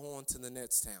 he would go on to the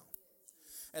next town.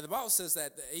 And the Bible says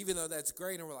that even though that's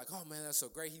great, and we're like, oh man, that's so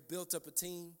great. He built up a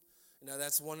team.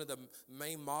 That's one of the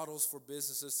main models for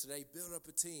businesses today. Build up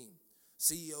a team.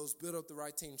 CEOs build up the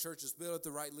right team. Churches build up the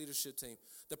right leadership team.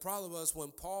 The problem was when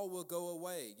Paul would go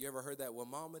away. You ever heard that? When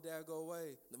mom and dad go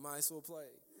away, the mice will play.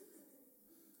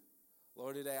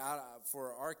 Lord, today,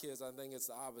 for our kids, I think it's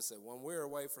the opposite. When we're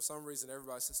away, for some reason,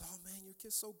 everybody says, oh, man, your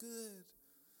kid's so good.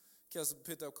 Kelsey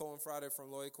picked up Cohen Friday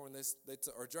from Lloyd Corn,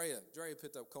 or Drea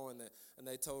picked up Cohen, and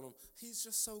they told him, he's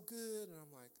just so good. And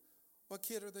I'm like, what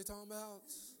kid are they talking about?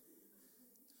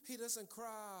 He doesn't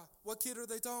cry. What kid are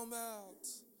they talking about?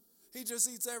 He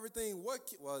just eats everything. What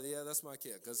kid? Well, yeah, that's my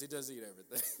kid because he does eat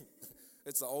everything.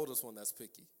 It's the oldest one that's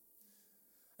picky.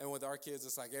 And with our kids,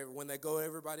 it's like when they go to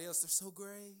everybody else, they're so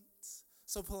great,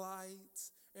 so polite.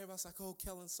 Everybody's like, oh,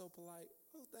 Kellen's so polite.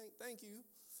 Oh, thank you.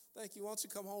 Thank you. Why don't you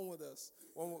come home with us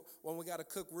when we got to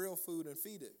cook real food and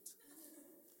feed it?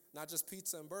 Not just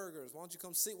pizza and burgers. Why don't you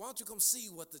come see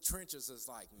what the trenches is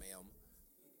like, ma'am?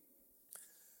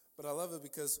 But I love it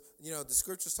because, the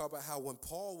scriptures talk about how when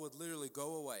Paul would literally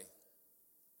go away,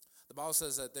 the Bible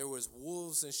says that there was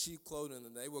wolves in sheep clothing,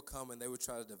 and they would come and they would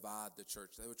try to divide the church.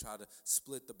 They would try to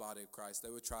split the body of Christ. They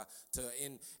would try to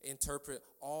interpret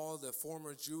all the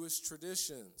former Jewish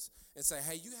traditions and say,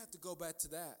 hey, you have to go back to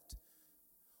that.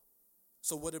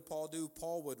 So what did Paul do?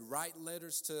 Paul would write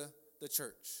letters to the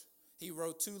church. He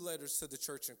wrote 2 letters to the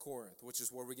church in Corinth, which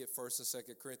is where we get 1st and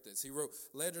 2nd Corinthians. He wrote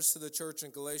letters to the church in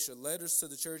Galatia, letters to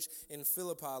the church in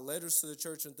Philippi, letters to the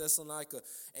church in Thessalonica.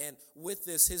 And with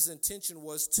this, his intention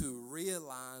was to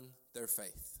realign their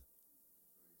faith.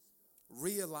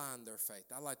 Realign their faith.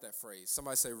 I like that phrase.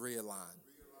 Somebody say realign.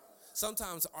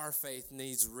 Sometimes our faith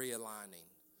needs realigning.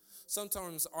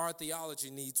 Sometimes our theology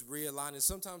needs realigning.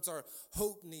 Sometimes our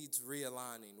hope needs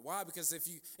realigning. Why? Because if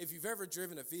you've ever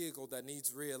driven a vehicle that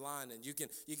needs realigning,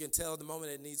 you can tell the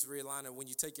moment it needs realigning when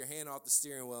you take your hand off the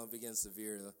steering wheel and begins to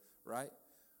veer right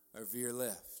or veer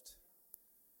left.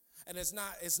 And it's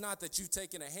not that you've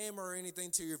taken a hammer or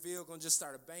anything to your vehicle and just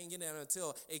started banging it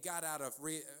until it got out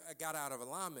of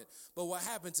alignment. But what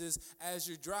happens is, as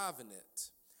you're driving it,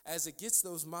 as it gets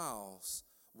those miles,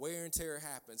 wear and tear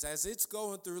happens. As it's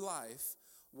going through life,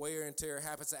 wear and tear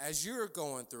happens. As you're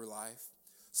going through life,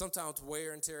 sometimes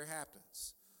wear and tear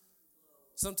happens.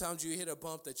 Sometimes you hit a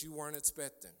bump that you weren't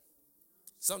expecting.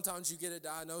 Sometimes you get a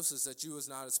diagnosis that you was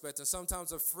not expecting.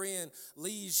 Sometimes a friend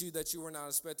leaves you that you were not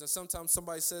expecting. Sometimes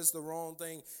somebody says the wrong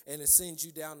thing and it sends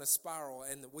you down a spiral,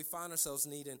 and we find ourselves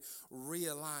needing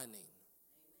realigning.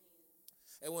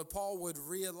 And when Paul would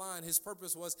realign, his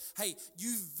purpose was, hey,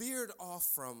 you veered off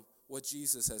from what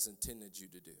Jesus has intended you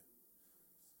to do.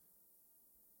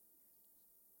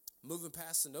 Moving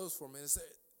past the notes for a minute,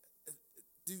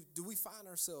 do we find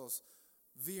ourselves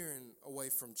veering away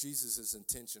from Jesus'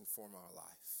 intention for our life?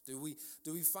 Do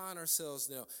we find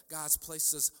ourselves, God's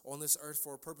placed us on this earth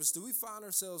for a purpose? Do we find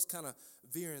ourselves kind of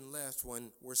veering left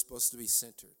when we're supposed to be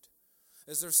centered?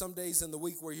 Is there some days in the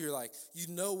week where you're like, you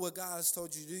know what God has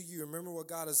told you to do, you remember what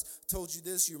God has told you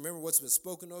this, you remember what's been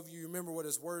spoken over you remember what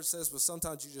his word says, but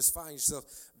sometimes you just find yourself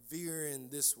veering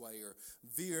this way or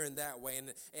veering that way.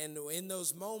 And in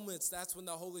those moments, that's when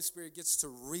the Holy Spirit gets to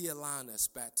realign us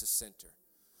back to center.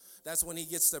 That's when he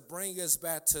gets to bring us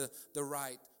back to the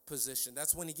right position.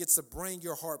 That's when he gets to bring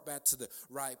your heart back to the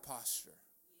right posture.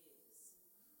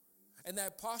 And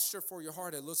that posture for your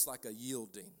heart, it looks like a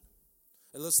yielding.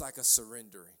 It looks like a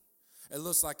surrendering. It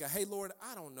looks like a, hey, Lord,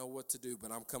 I don't know what to do,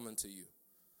 but I'm coming to you.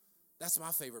 That's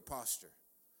my favorite posture.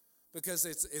 Because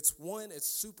it's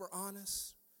super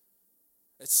honest.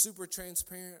 It's super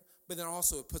transparent. But then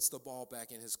also it puts the ball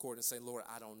back in his court and say, Lord,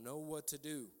 I don't know what to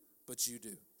do, but you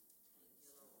do.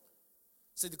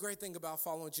 See, the great thing about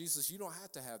following Jesus, you don't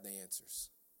have to have the answers.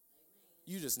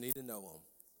 You just need to know him.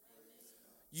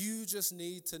 You just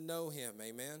need to know him.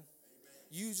 Amen.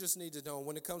 You just need to know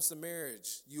when it comes to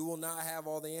marriage, you will not have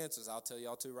all the answers. I'll tell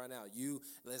y'all too right now. You,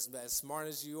 as smart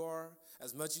as you are,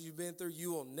 as much as you've been through,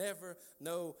 you will never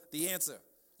know the answer.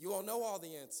 You won't know all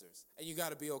the answers, and you got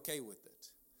to be okay with it.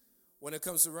 When it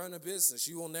comes to running a business,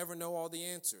 you will never know all the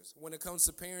answers. When it comes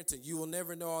to parenting, you will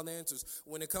never know all the answers.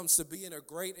 When it comes to being a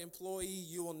great employee,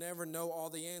 you will never know all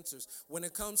the answers. When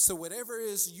it comes to whatever it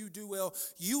is you do well,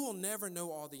 you will never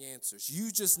know all the answers.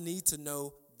 You just need to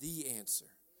know the answer.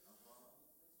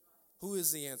 Who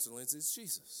is the answer, Lindsey? It's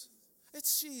Jesus.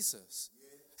 It's Jesus.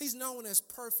 He's known as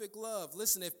perfect love.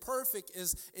 Listen, if perfect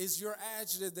is your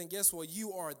adjective, then guess what?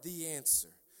 You are the answer.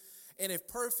 And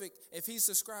if he's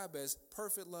described as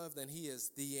perfect love, then he is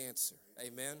the answer.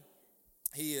 Amen?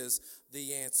 He is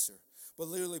the answer. But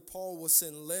literally, Paul will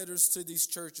send letters to these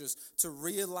churches to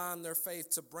realign their faith,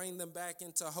 to bring them back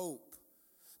into hope.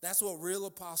 That's what real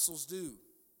apostles do.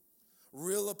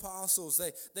 Real apostles,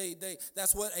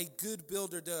 that's what a good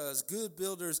builder does. Good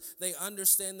builders, they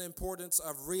understand the importance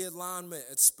of realignment,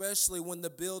 especially when the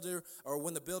building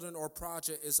or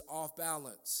project is off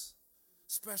balance.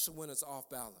 Especially when it's off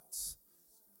balance.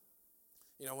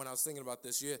 When I was thinking about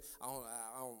this, I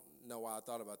don't know why I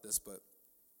thought about this, but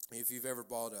if you've ever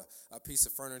bought a piece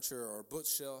of furniture or a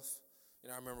bookshelf,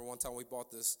 I remember one time we bought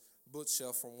this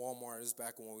bookshelf from Walmart. It was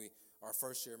back when our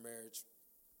first year of marriage.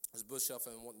 This bookshelf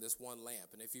and this one lamp.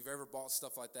 And if you've ever bought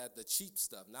stuff like that, the cheap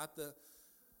stuff, not the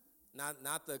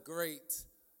great,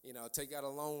 take out a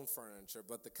loan furniture,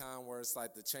 but the kind where it's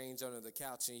like the change under the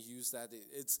couch and you use that.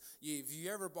 If you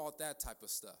ever bought that type of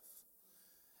stuff.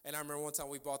 And I remember one time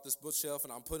we bought this bookshelf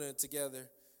and I'm putting it together.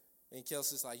 And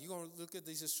Kelsey's like, you going to look at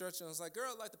these instructions? I was like,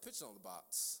 girl, I like the picture on the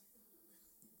box.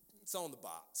 It's on the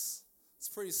box. It's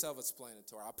pretty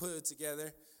self-explanatory. I put it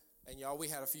together and y'all, we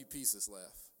had a few pieces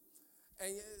left.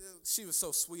 And she was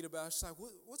so sweet about it. She's like,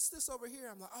 what's this over here?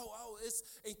 I'm like, oh, it's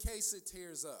in case it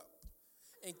tears up.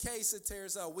 In case it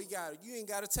tears up, you ain't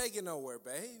got to take it nowhere,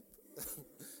 babe.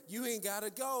 You ain't got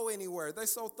to go anywhere. They're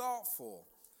so thoughtful.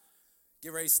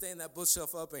 Get ready to stand that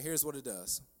bookshelf up, and here's what it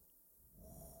does.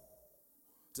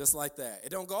 Just like that. It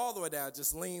don't go all the way down. It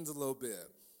just leans a little bit.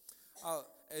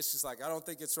 It's just like, I don't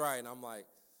think it's right. And I'm like,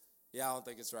 yeah, I don't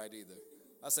think it's right either.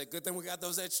 I said, good thing we got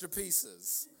those extra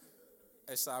pieces.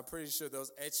 And so I'm pretty sure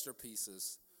those extra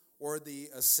pieces were the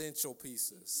essential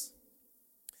pieces.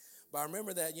 But I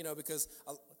remember that, because,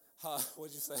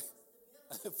 what'd you say?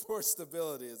 For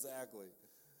stability, exactly.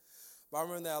 But I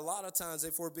remember that a lot of times,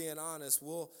 if we're being honest,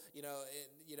 we'll,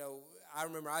 I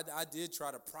remember I did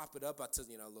try to prop it up. I took,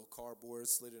 a little cardboard,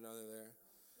 slid it under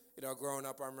there. Growing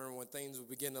up, I remember when things would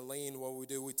begin to lean, what we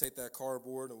do, we take that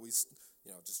cardboard and we're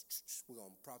going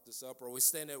to prop this up. Or we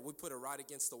stand there, we put it right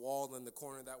against the wall in the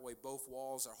corner. That way both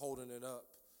walls are holding it up.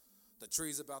 The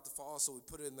tree's about to fall, so we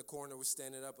put it in the corner, we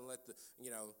stand it up and let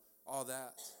all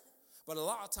that. But a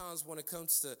lot of times when it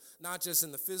comes to not just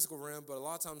in the physical realm, but a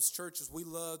lot of times churches, we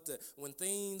love to, when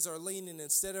things are leaning,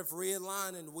 instead of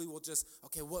realigning, we will just,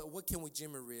 okay, what can we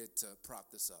jimmy rig to prop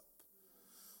this up?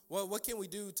 Well, what can we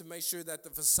do to make sure that the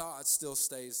facade still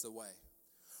stays the way?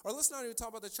 Or let's not even talk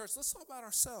about the church. Let's talk about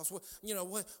ourselves.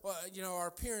 Our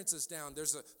appearance is down.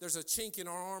 There's a chink in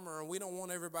our armor, and we don't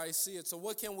want everybody to see it. So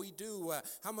what can we do?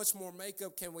 How much more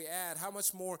makeup can we add? How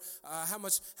much more?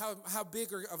 How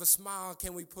bigger of a smile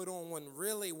can we put on when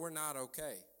really we're not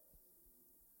okay?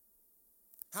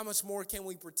 How much more can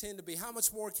we pretend to be? How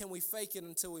much more can we fake it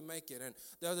until we make it? And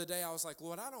the other day I was like,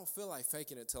 Lord, I don't feel like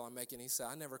faking it till I make it. And he said,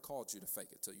 I never called you to fake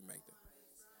it till you make it.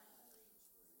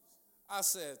 I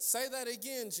said, say that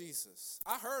again, Jesus.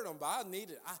 I heard him, but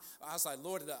I was like,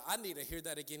 Lord, I need to hear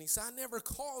that again. He said, I never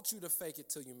called you to fake it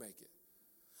till you make it.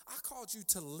 I called you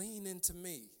to lean into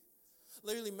me.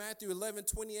 Literally, Matthew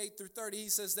 11:28-30, he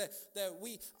says that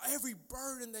every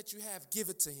burden that you have, give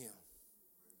it to him.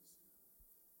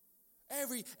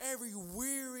 Every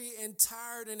weary and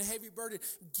tired and heavy burden,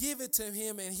 give it to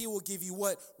him and he will give you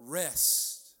what?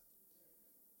 Rest.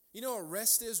 You know what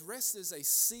rest is? Rest is a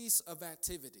cease of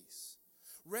activities.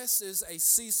 Rest is a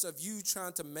cease of you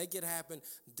trying to make it happen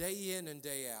day in and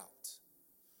day out.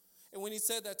 And when he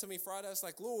said that to me Friday, I was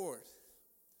like, Lord,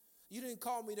 you didn't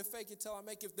call me to fake it till I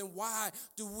make it. Then why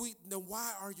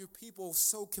are your people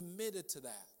so committed to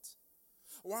that?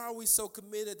 Why are we so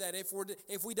committed that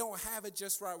if we don't have it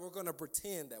just right, we're going to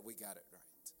pretend that we got it right?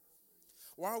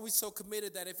 Why are we so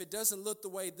committed that if it doesn't look the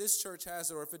way this church has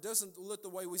it, or if it doesn't look the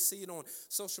way we see it on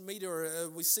social media or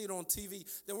we see it on TV,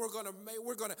 then we're going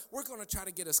to try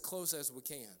to get as close as we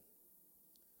can?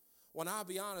 Well, I'll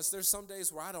be honest, there's some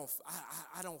days where I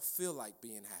don't feel like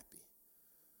being happy.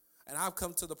 And I've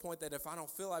come to the point that if I don't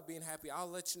feel like being happy, I'll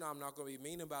let you know. I'm not going to be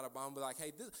mean about it, but I'm be like,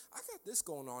 hey, I got this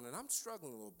going on and I'm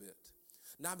struggling a little bit.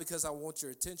 Not because I want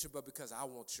your attention, but because I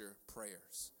want your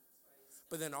prayers.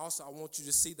 But then also I want you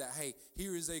to see that, hey,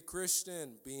 here is a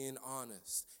Christian being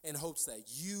honest in hopes that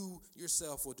you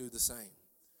yourself will do the same.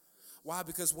 Why?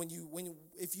 Because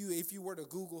if you were to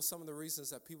Google some of the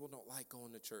reasons that people don't like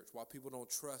going to church, why people don't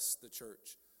trust the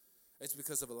church, it's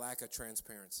because of a lack of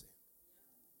transparency.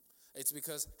 It's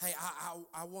because, hey,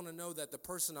 I want to know that the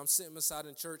person I'm sitting beside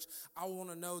in church, I want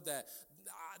to know that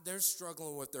they're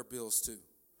struggling with their bills too.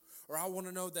 Or I want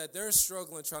to know that they're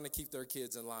struggling trying to keep their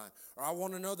kids in line. Or I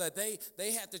want to know that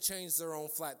they had to change their own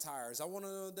flat tires. I want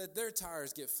to know that their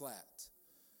tires get flat.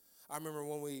 I remember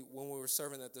when we were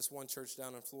serving at this one church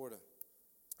down in Florida.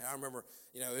 And I remember,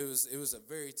 it was a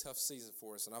very tough season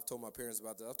for us. And I've told my parents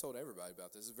about this. I've told everybody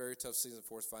about this. It's a very tough season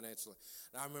for us financially.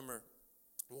 And I remember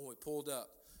when we pulled up,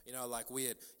 like we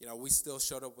had, we still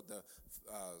showed up with a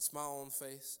smile on the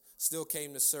face, still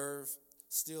came to serve,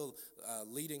 still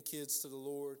leading kids to the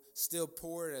Lord, still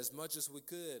poured as much as we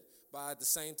could, but at the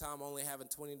same time only having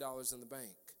 $20 in the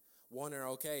bank. Wondering,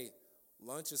 okay,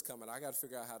 lunch is coming. I got to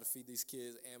figure out how to feed these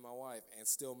kids and my wife and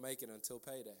still make it until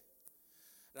payday.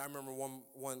 And I remember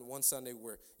one Sunday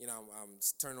where, I'm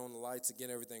turning on the lights and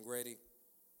getting everything ready,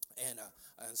 and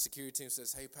the security team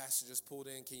says, hey, Pastor just pulled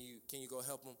in. Can you go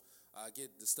help him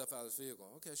get the stuff out of his vehicle?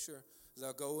 Okay, sure. So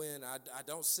I go in. I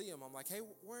don't see him. I'm like, hey,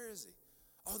 where is he?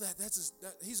 Oh,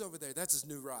 he's over there. That's his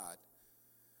new ride.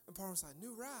 And Paul was like,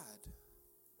 new ride?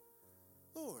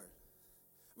 Lord.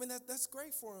 I mean, that's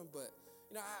great for him, but,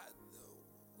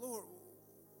 Lord,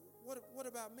 what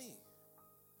about me?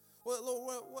 Well,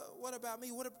 Lord, what about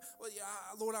me?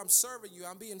 Lord, I'm serving you.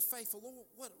 I'm being faithful.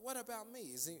 Lord, what about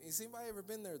me? Has anybody ever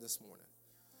been there this morning?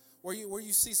 Where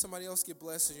you see somebody else get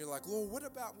blessed and you're like, Lord, what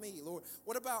about me? Lord,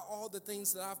 what about all the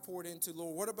things that I've poured into?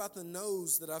 Lord, what about the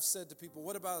no's that I've said to people?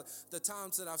 What about the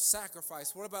times that I've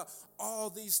sacrificed? What about all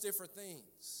these different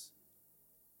things?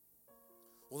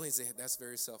 Well, Lindsey, that's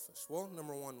very selfish. Well,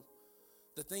 number one,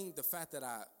 the fact that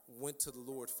I went to the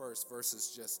Lord first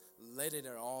versus just letting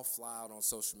it all fly out on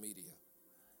social media,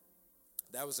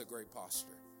 that was a great posture,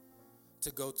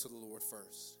 to go to the Lord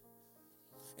first.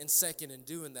 And second, in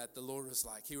doing that, the Lord was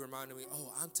like, he reminded me,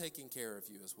 oh, I'm taking care of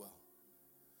you as well.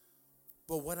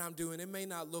 But what I'm doing, it may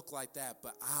not look like that,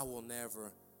 but I will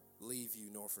never leave you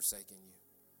nor forsaken you.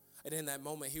 And in that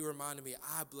moment, he reminded me,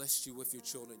 I blessed you with your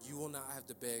children. You will not have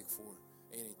to beg for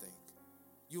anything.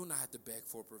 You will not have to beg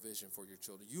for provision for your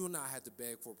children. You will not have to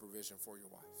beg for provision for your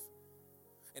wife.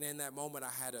 And in that moment,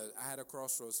 I had a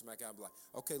crossroads to make. I'm like,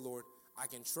 okay, Lord, I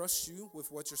can trust you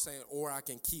with what you're saying, or I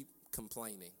can keep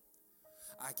complaining.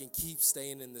 I can keep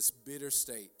staying in this bitter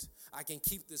state. I can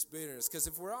keep this bitterness. Because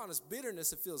if we're honest,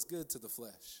 bitterness, it feels good to the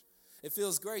flesh. It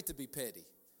feels great to be petty.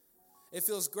 It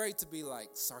feels great to be like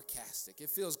sarcastic. It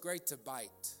feels great to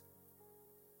bite.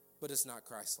 But it's not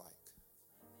Christ-like.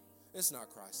 It's not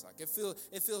Christ-like. It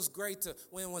feels great to,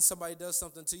 when somebody does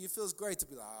something to you, it feels great to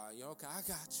be like, okay,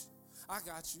 I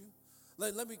got you.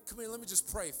 Let me come here, let me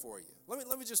just pray for you.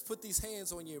 Let me just put these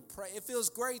hands on you and pray. It feels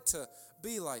great to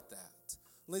be like that.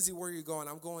 Lindsey, where are you going?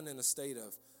 I'm going in a state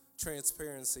of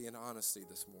transparency and honesty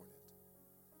this morning.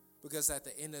 Because at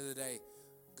the end of the day,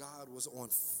 God was on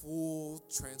full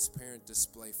transparent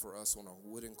display for us on a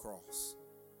wooden cross.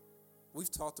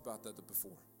 We've talked about that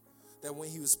before. That when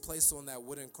he was placed on that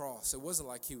wooden cross, it wasn't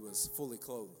like he was fully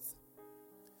clothed.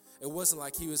 It wasn't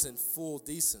like he was in full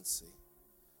decency.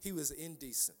 He was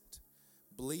indecent,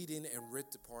 bleeding and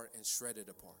ripped apart and shredded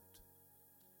apart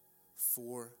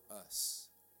for us.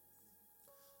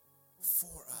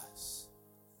 For us.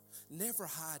 Never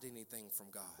hide anything from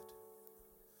God.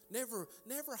 Never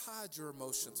hide your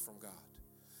emotions from God.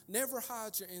 Never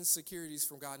hide your insecurities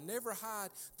from God. Never hide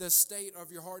the state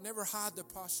of your heart. Never hide the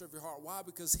posture of your heart. Why?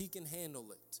 Because he can handle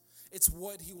it. It's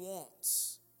what he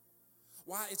wants.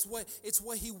 Why? It's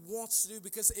what he wants to do.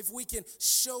 Because if we can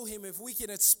show him, if we can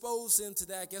expose him to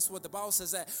that, guess what? The Bible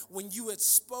says that when you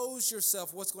expose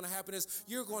yourself, what's going to happen is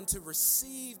you're going to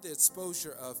receive the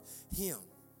exposure of him.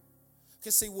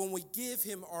 Because see, when we give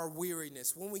him our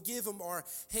weariness, when we give him our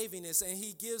heaviness, and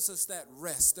he gives us that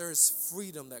rest, there is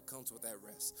freedom that comes with that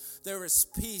rest. There is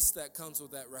peace that comes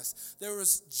with that rest. There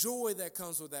is joy that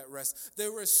comes with that rest.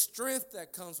 There is strength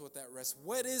that comes with that rest.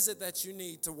 What is it that you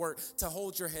need to work to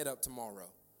hold your head up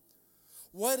tomorrow?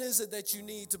 What is it that you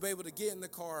need to be able to get in the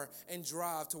car and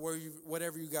drive to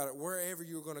wherever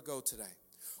you're going to go today?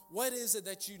 What is it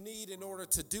that you need in order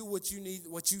to do what you need,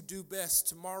 what you do best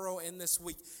tomorrow and this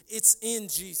week? It's in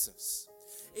Jesus.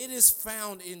 It is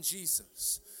found in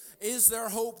Jesus. Is there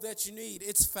hope that you need?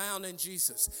 It's found in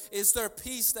Jesus. Is there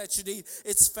peace that you need?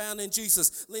 It's found in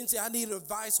Jesus. Lindsey, I need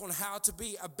advice on how to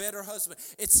be a better husband.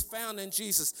 It's found in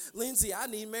Jesus. Lindsey, I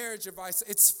need marriage advice.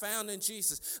 It's found in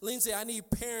Jesus. Lindsey, I need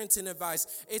parenting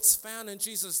advice. It's found in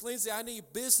Jesus. Lindsey, I need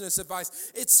business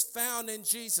advice. It's found in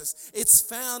Jesus. It's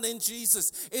found in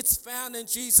Jesus. It's found in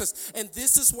Jesus. And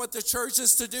this is what the church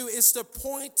is to do, is to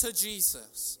point to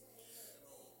Jesus.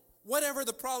 Whatever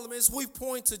the problem is, we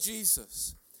point to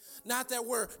Jesus. Not that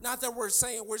we're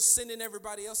saying we're sending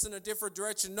everybody else in a different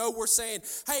direction. No, we're saying,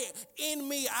 hey, in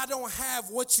me, I don't have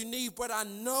what you need, but I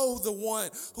know the one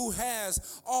who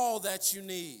has all that you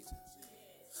need.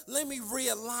 Let me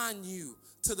realign you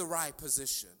to the right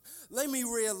position. Let me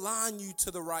realign you to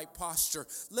the right posture.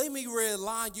 Let me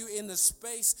realign you in the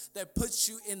space that puts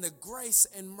you in the grace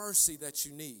and mercy that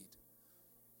you need.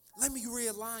 Let me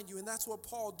realign you. And that's what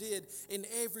Paul did in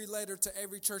every letter to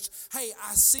every church. Hey,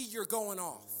 I see you're going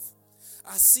off.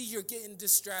 I see you're getting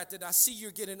distracted. I see you're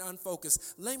getting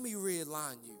unfocused. Let me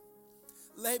realign you.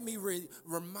 Let me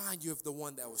remind you of the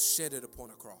one that was shedded upon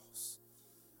a cross.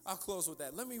 I'll close with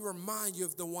that. Let me remind you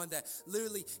of the one that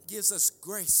literally gives us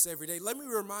grace every day. Let me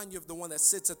remind you of the one that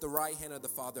sits at the right hand of the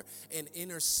Father and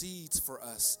intercedes for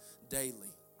us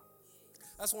daily.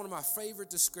 That's one of my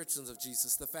favorite descriptions of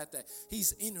Jesus, the fact that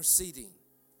he's interceding.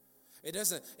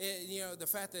 The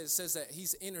fact that it says that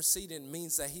he's interceding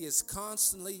means that he is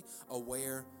constantly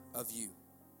aware of you.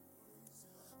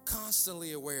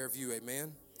 Constantly aware of you,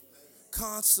 amen?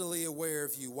 Constantly aware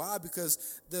of you. Why?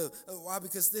 Because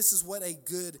this is what a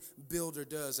good builder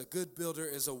does. A good builder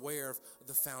is aware of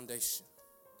the foundation.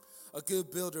 A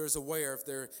good builder is aware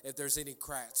if there's any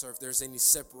cracks, or if there's any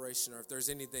separation, or if there's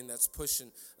anything that's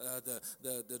pushing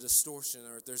the distortion,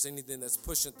 or if there's anything that's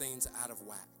pushing things out of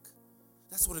whack.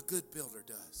 That's what a good builder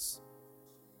does.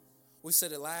 We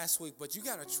said it last week, but you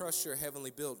got to trust your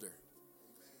heavenly builder.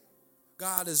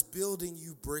 God is building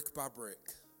you brick by brick.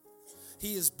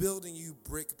 He is building you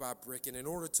brick by brick. And in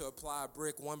order to apply a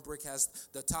brick, one brick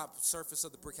the top surface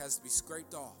of the brick has to be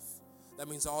scraped off. That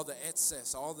means all the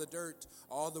excess, all the dirt,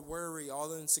 all the worry, all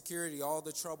the insecurity, all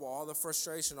the trouble, all the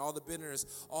frustration, all the bitterness,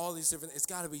 all these different, it's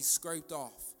got to be scraped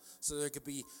off so there could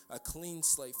be a clean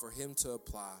slate for him to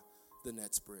apply the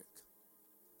next brick.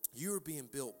 You are being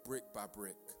built brick by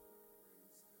brick.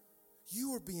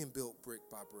 You are being built brick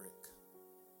by brick.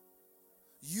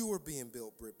 You are being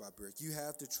built brick by brick. You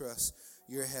have to trust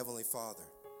your Heavenly Father.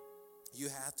 You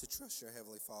have to trust your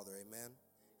Heavenly Father, amen.